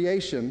 man's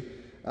creation,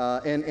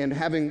 and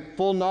having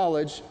full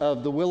knowledge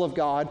of the will of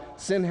God.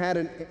 Sin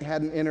hadn't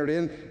entered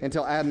in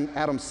until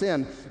Adam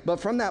sinned. But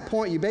from that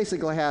point, you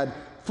basically had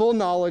full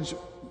knowledge,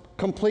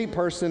 complete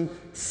person,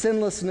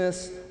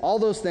 sinlessness, all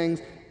those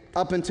things,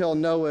 up until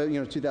Noah,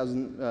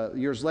 2,000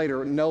 years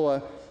later,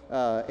 Noah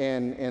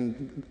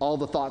and all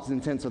the thoughts and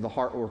intents of the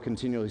heart were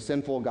continually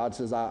sinful. God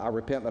says, I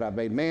repent that I've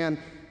made man,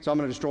 so I'm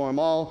going to destroy them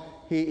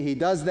all. He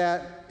does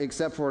that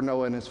except for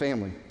Noah and his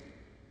family.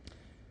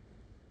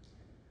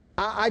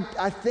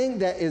 I think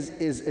that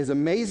is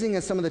amazing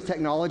as some of the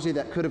technology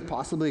that could have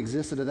possibly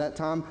existed at that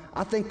time.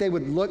 I think they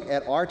would look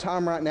at our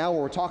time right now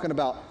where we're talking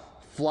about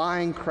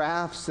flying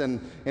crafts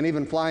and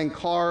even flying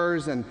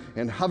cars and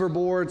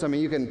hoverboards.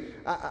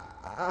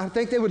 I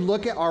think they would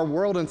look at our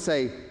world and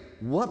say,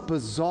 what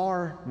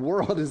bizarre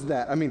world is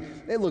that?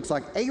 It looks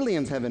like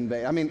aliens have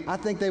invaded. I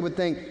think they would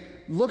think,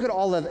 look at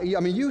all of,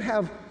 you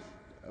have,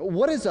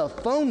 what is a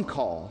phone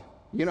call?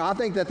 I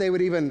think that they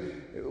would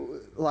even,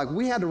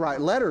 we had to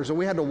write letters, or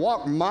we had to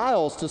walk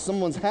miles to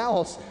someone's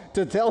house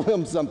to tell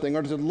them something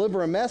or to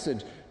deliver a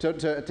message,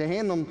 to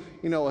hand them,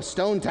 a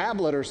stone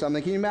tablet or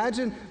something. Can you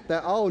imagine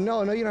that? Oh,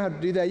 no, you don't have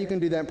to do that. You can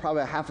do that in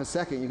probably a half a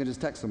second. You can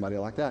just text somebody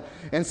like that.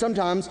 And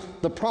sometimes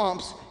the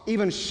prompts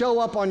even show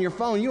up on your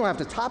phone. You don't have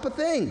to type a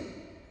thing.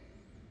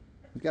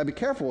 You got to be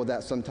careful with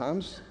that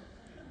sometimes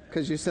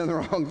because you send the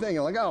wrong thing.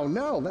 You're like, oh,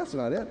 no, that's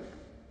not it.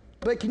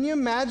 But can you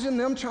imagine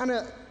them trying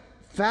to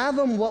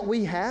fathom what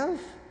we have?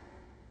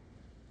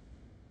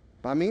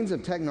 By means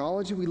of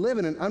technology, we live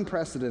in an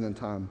unprecedented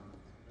time.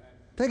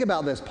 Think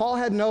about this. Paul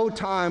had no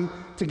time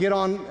to get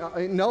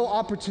on, no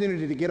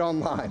opportunity to get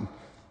online.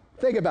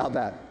 Think about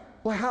that.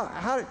 Well,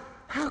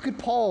 how could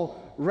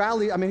Paul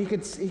rally? He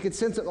could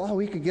sense that,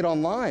 he could get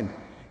online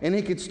and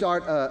he could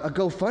start a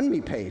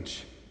GoFundMe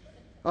page.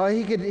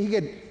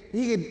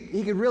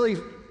 He could really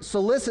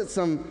solicit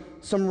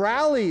some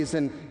rallies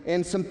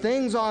and some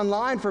things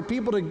online for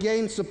people to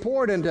gain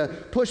support and to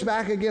push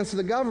back against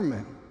the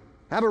government.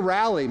 Have a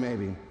rally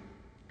maybe.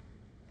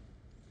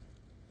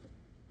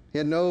 He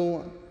had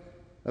no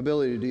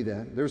ability to do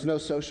that. There was no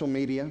social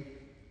media.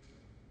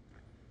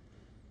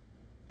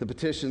 The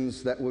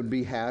petitions that would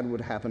be had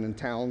would happen in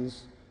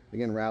towns,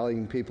 again,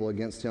 rallying people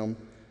against him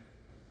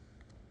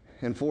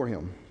and for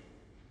him.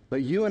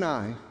 But you and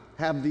I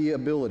have the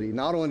ability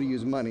not only to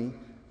use money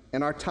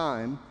and our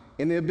time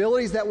and the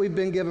abilities that we've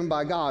been given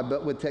by God,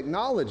 but with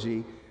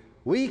technology,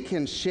 we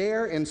can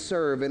share and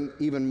serve in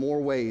even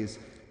more ways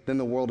than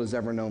the world has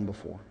ever known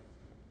before.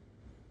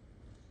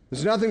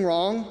 There's nothing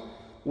wrong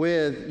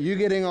with you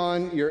getting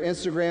on your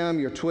Instagram,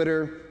 your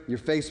Twitter, your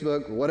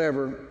Facebook,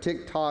 whatever,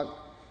 TikTok,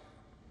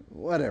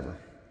 whatever.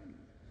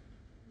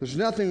 There's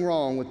nothing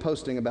wrong with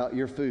posting about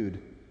your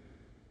food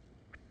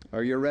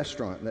or your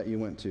restaurant that you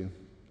went to.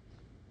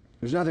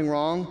 There's nothing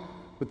wrong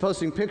with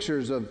posting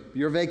pictures of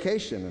your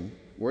vacation and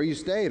where you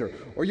stayed,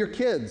 or your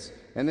kids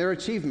and their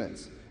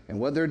achievements and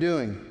what they're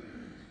doing.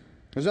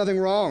 There's nothing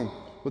wrong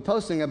with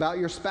posting about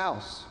your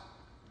spouse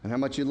and how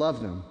much you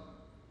love them.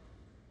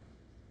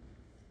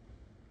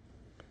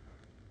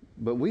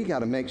 But we got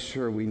to make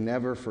sure we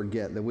never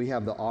forget that we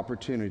have the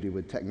opportunity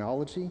with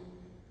technology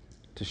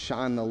to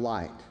shine the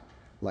light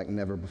like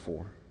never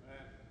before.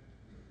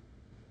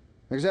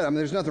 Like I said,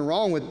 there's nothing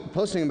wrong with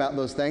posting about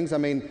those things.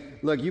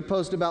 Look, you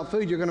post about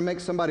food, you're going to make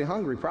somebody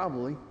hungry,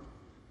 probably.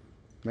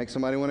 Make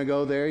somebody want to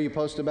go there. You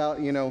post about,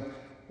 any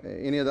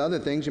of the other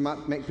things, you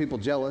might make people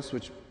jealous,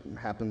 which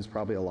happens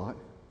probably a lot.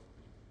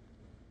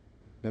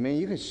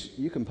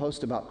 You can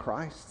post about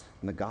Christ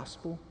and the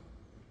gospel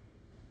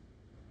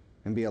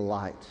and be a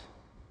light.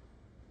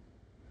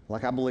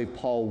 Like I believe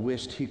Paul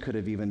wished he could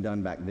have even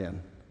done back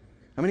then.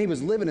 He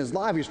was living his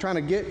life. He was trying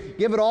to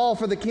give it all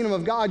for the kingdom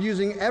of God,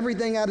 using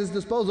everything at his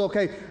disposal.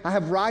 Okay, I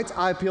have rights.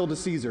 I appeal to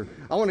Caesar.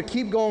 I want to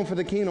keep going for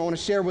the kingdom. I want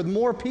to share with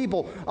more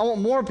people. I want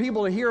more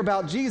people to hear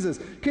about Jesus.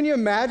 Can you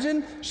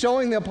imagine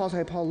showing the apostles,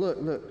 hey, Paul,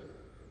 look.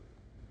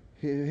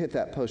 Hit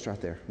that post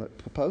right there.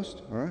 Look,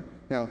 post, all right?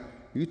 Now,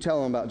 you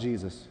tell them about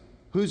Jesus.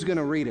 Who's going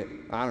to read it?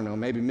 I don't know,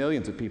 maybe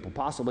millions of people,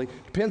 possibly.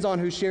 Depends on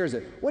who shares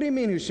it. What do you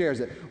mean who shares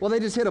it? Well, they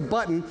just hit a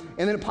button,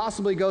 and then it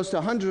possibly goes to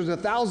hundreds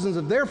of thousands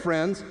of their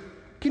friends.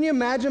 Can you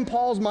imagine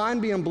Paul's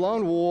mind being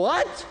blown?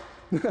 What?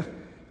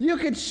 You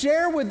could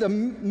share with the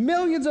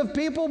millions of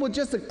people with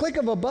just a click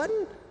of a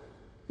button?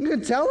 You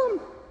could tell them?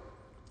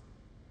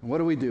 And what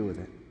do we do with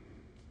it?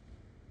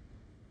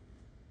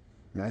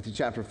 Matthew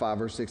chapter 5,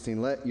 verse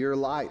 16, let your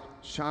light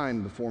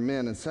shine before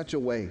men in such a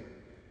way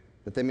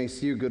that they may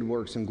see your good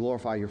works and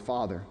glorify your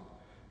Father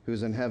who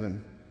is in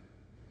heaven.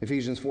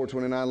 Ephesians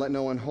 4:29, let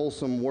no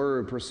unwholesome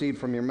word proceed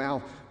from your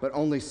mouth, but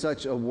only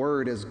such a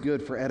word as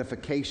good for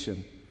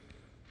edification,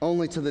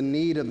 only to the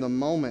need of the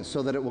moment,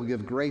 so that it will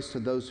give grace to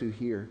those who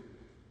hear.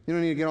 You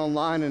don't need to get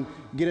online and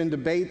get in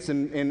debates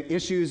and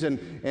issues and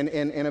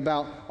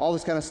about all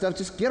this kind of stuff.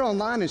 Just get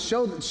online and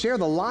share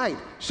the light.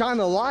 Shine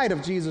the light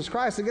of Jesus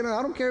Christ. Again,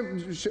 I don't care.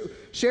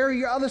 Share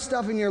your other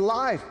stuff in your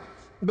life,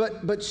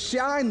 but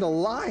shine the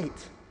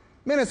light.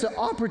 Man, it's an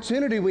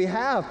opportunity we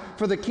have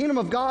for the kingdom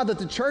of God that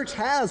the church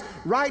has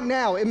right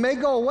now. It may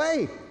go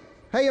away.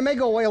 Hey, it may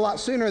go away a lot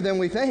sooner than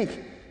we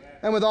think.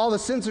 And with all the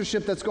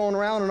censorship that's going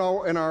around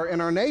in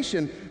our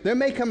nation, there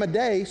may come a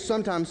day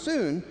sometime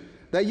soon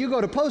that you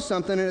go to post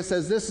something and it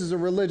says this is a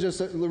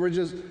religious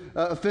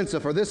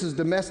offensive, or this is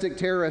domestic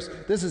terrorist,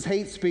 this is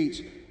hate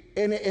speech,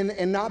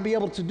 and not be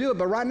able to do it.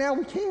 But right now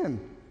we can.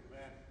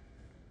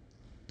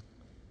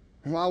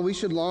 And while we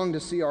should long to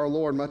see our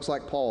Lord, much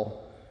like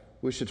Paul,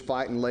 we should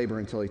fight and labor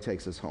until he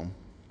takes us home.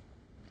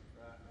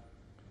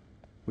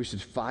 We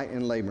should fight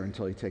and labor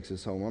until he takes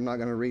us home. I'm not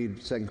going to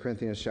read 2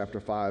 Corinthians chapter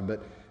 5,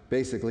 but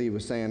basically he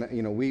was saying,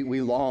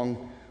 we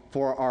long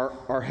for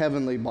our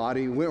heavenly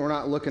body. We're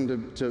not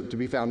looking to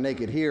be found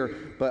naked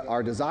here, but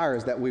our desire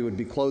is that we would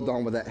be clothed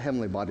on with that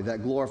heavenly body,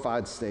 that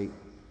glorified state.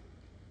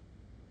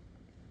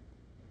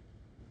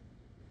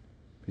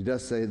 He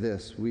does say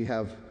this, we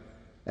have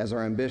as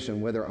our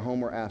ambition, whether at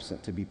home or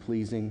absent, to be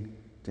pleasing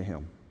to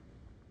him.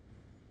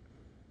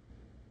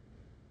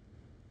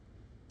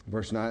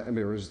 Verse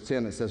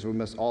 10, it says we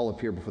must all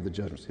appear before the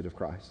judgment seat of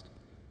Christ,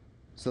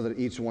 so that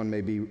each one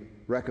may be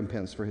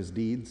recompensed for his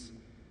deeds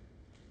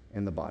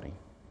in the body,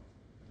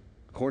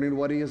 according to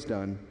what he has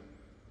done,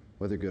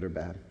 whether good or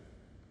bad.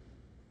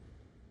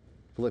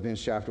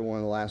 Philippians chapter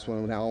 1, the last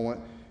one. Now I want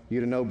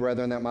you to know,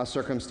 brethren, that my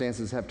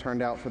circumstances have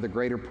turned out for the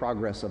greater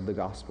progress of the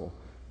gospel.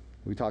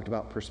 We talked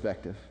about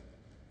perspective.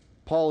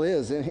 Paul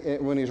is,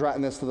 when he's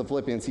writing this to the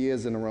Philippians, he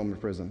is in a Roman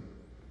prison.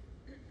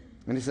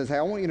 And he says, hey,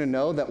 I want you to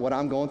know that what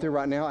I'm going through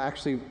right now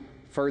actually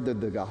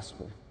furthered the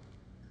gospel.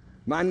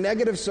 My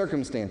negative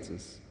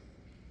circumstances,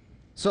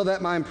 so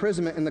that my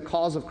imprisonment in the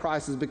cause of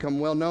Christ has become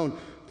well known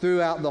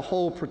throughout the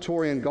whole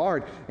Praetorian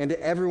Guard and to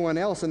everyone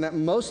else, and that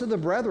most of the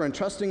brethren,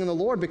 trusting in the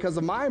Lord because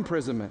of my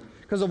imprisonment,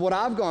 because of what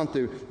I've gone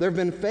through, there have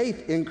been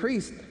faith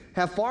increased,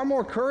 have far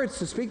more courage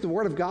to speak the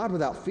word of God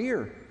without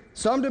fear.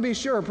 Some, to be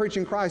sure, are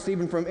preaching Christ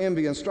even from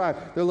envy and strife.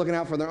 They're looking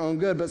out for their own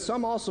good, but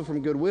some also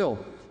from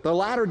goodwill. The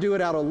latter do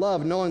it out of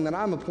love, knowing that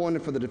I'm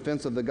appointed for the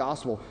defense of the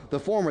gospel. The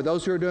former,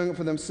 those who are doing it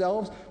for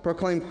themselves,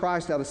 proclaim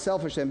Christ out of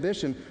selfish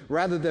ambition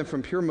rather than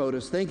from pure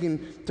motives,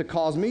 thinking to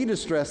cause me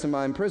distress in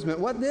my imprisonment.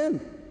 What then?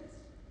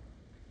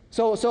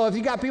 So if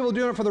you got people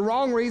doing it for the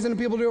wrong reason and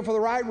people do it for the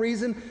right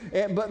reason,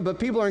 but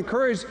people are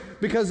encouraged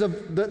because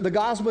of the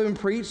gospel being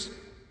preached,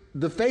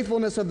 the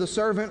faithfulness of the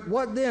servant,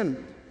 what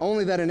then?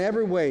 Only that in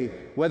every way,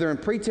 whether in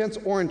pretense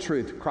or in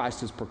truth,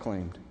 Christ is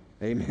proclaimed.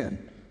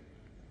 Amen.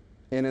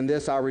 And in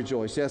this I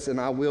rejoice. Yes, and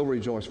I will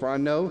rejoice, for I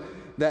know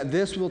that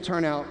this will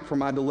turn out for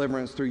my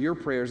deliverance through your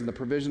prayers and the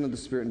provision of the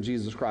Spirit in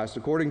Jesus Christ,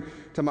 according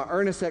to my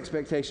earnest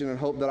expectation and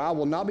hope that I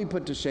will not be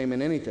put to shame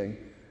in anything,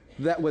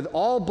 that with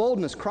all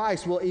boldness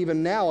Christ will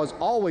even now as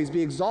always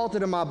be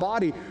exalted in my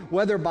body,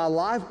 whether by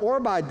life or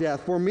by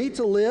death. For me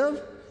to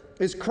live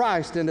is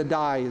Christ, and to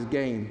die is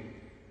gain.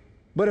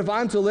 But if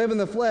I'm to live in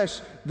the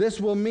flesh,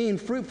 this will mean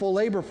fruitful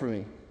labor for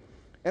me.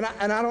 And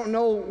I don't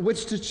know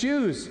which to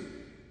choose.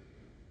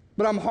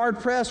 But I'm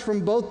hard-pressed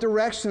from both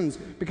directions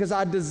because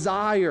I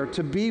desire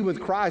to be with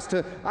Christ.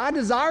 I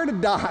desire to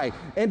die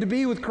and to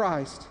be with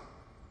Christ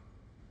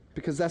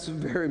because that's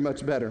very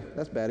much better.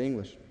 That's bad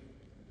English.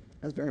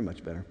 That's very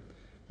much better.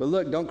 But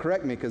look, don't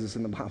correct me because it's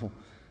in the Bible.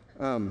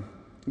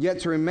 Yet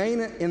to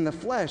remain in the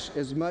flesh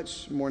is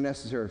much more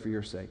necessary for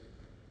your sake.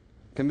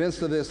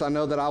 Convinced of this, I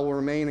know that I will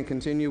remain and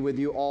continue with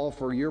you all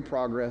for your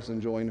progress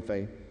and joy in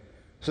faith,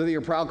 so that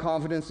your proud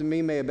confidence in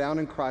me may abound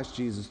in Christ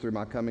Jesus through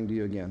my coming to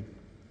you again.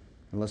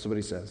 And listen to what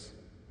he says.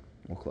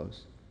 We'll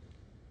close.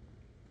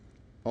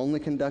 Only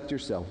conduct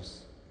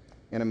yourselves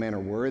in a manner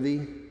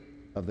worthy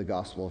of the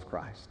gospel of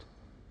Christ.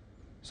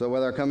 So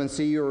whether I come and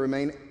see you or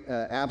remain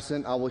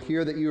absent, I will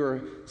hear that you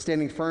are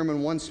standing firm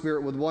in one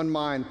spirit with one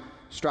mind,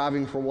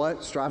 striving for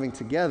what? Striving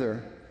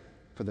together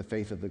for the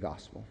faith of the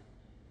gospel.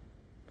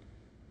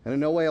 And in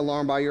no way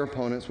alarmed by your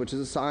opponents, which is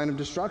a sign of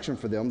destruction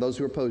for them, those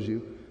who oppose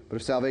you, but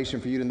of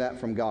salvation for you and that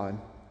from God.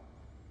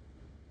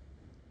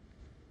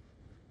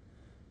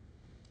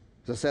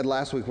 As I said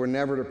last week, we're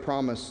never to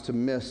promise to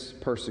miss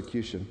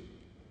persecution.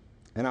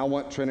 And I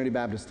want Trinity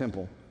Baptist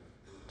Temple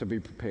to be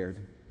prepared.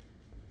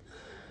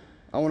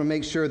 I want to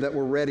make sure that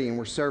we're ready and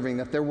we're serving,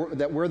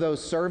 that we're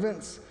those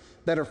servants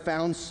that are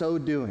found so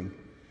doing,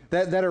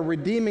 that are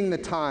redeeming the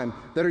time,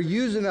 that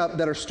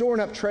are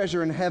storing up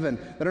treasure in heaven,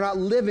 that are not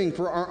living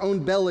for our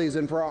own bellies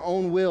and for our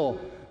own will,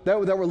 that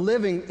we're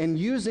living and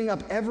using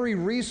up every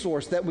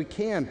resource that we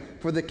can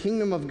for the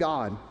kingdom of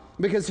God.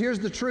 Because here's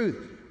the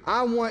truth.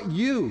 I want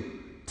you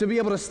to be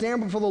able to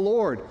stand before the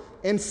Lord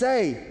and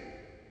say,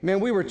 man,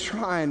 we were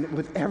trying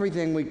with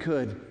everything we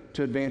could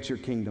to advance your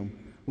kingdom.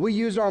 We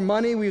used our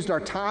money, we used our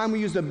time, we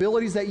used the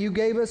abilities that you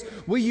gave us,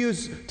 we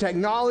used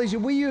technology,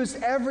 we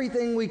used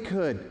everything we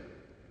could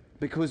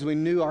because we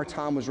knew our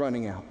time was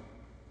running out.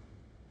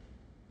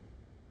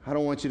 I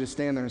don't want you to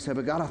stand there and say,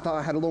 but God, I thought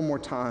I had a little more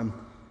time,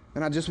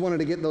 and I just wanted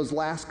to get those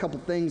last couple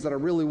things that I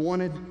really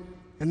wanted,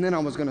 and then I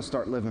was going to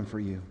start living for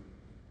you.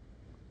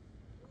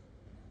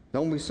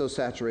 Don't be so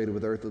saturated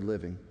with earthly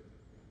living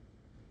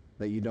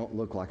that you don't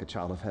look like a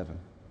child of heaven.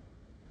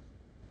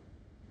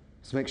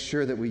 Let's make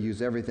sure that we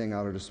use everything at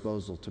our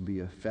disposal to be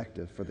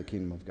effective for the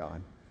kingdom of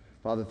God.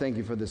 Father, thank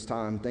you for this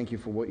time. Thank you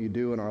for what you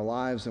do in our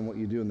lives and what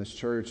you do in this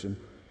church. And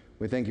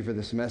we thank you for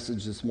this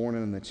message this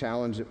morning and the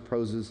challenge it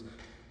poses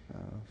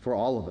for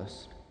all of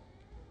us.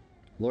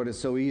 Lord, it's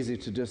so easy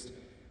to just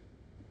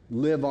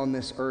live on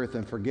this earth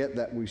and forget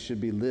that we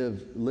should be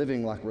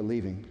living like we're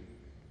leaving.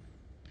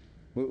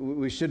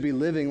 We should be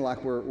living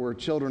like we're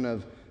children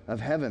of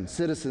heaven,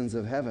 citizens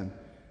of heaven,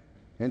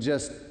 and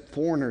just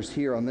foreigners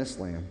here on this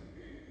land.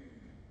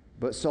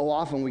 But so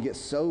often we get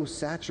so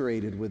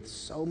saturated with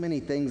so many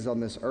things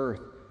on this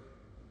earth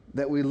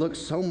that we look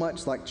so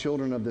much like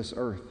children of this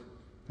earth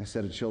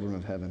instead of children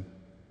of heaven.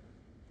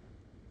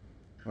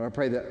 Lord, I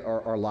pray that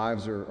our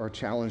lives are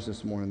challenged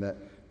this morning, that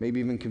maybe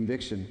even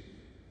conviction,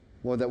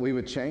 Lord, that we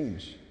would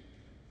change,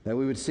 that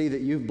we would see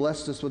that you've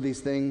blessed us with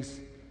these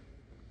things,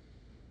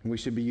 and we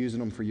should be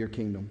using them for your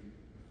kingdom.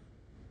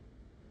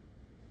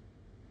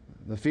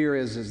 The fear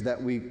is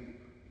that we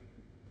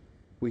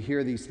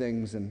hear these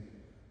things and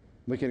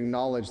we can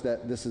acknowledge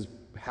that this is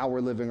how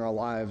we're living our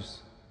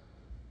lives,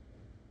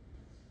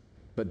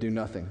 but do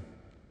nothing.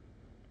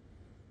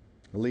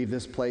 Leave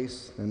this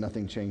place and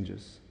nothing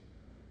changes.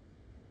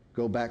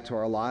 Go back to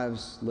our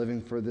lives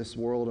living for this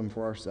world and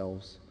for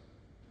ourselves,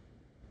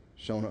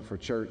 showing up for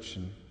church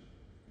and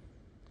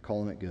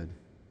calling it good.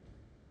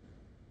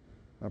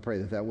 I pray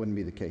that wouldn't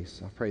be the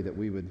case. I pray that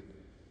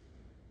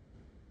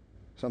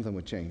something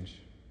would change.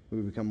 We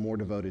would become more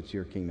devoted to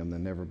your kingdom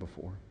than ever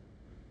before.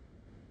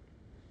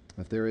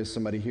 If there is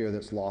somebody here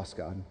that's lost,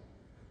 God,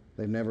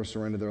 they've never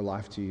surrendered their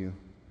life to you.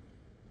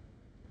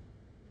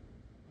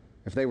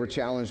 If they were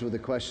challenged with a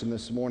question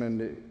this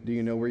morning, do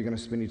you know where you're going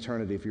to spend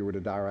eternity if you were to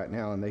die right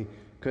now? And they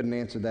couldn't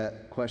answer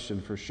that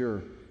question for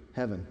sure.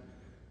 Heaven.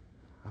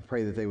 I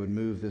pray that they would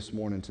move this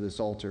morning to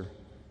this altar.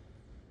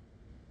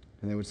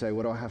 And they would say,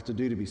 what do I have to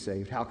do to be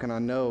saved? How can I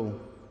know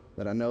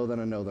that I know that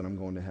I know that I'm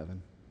going to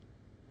heaven?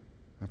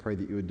 I pray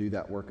that you would do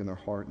that work in their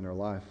heart and their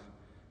life.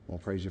 We'll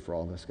praise you for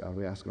all this, God.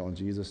 We ask it all in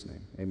Jesus'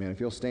 name. Amen. If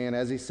you'll stand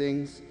as he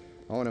sings,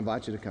 I want to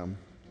invite you to come.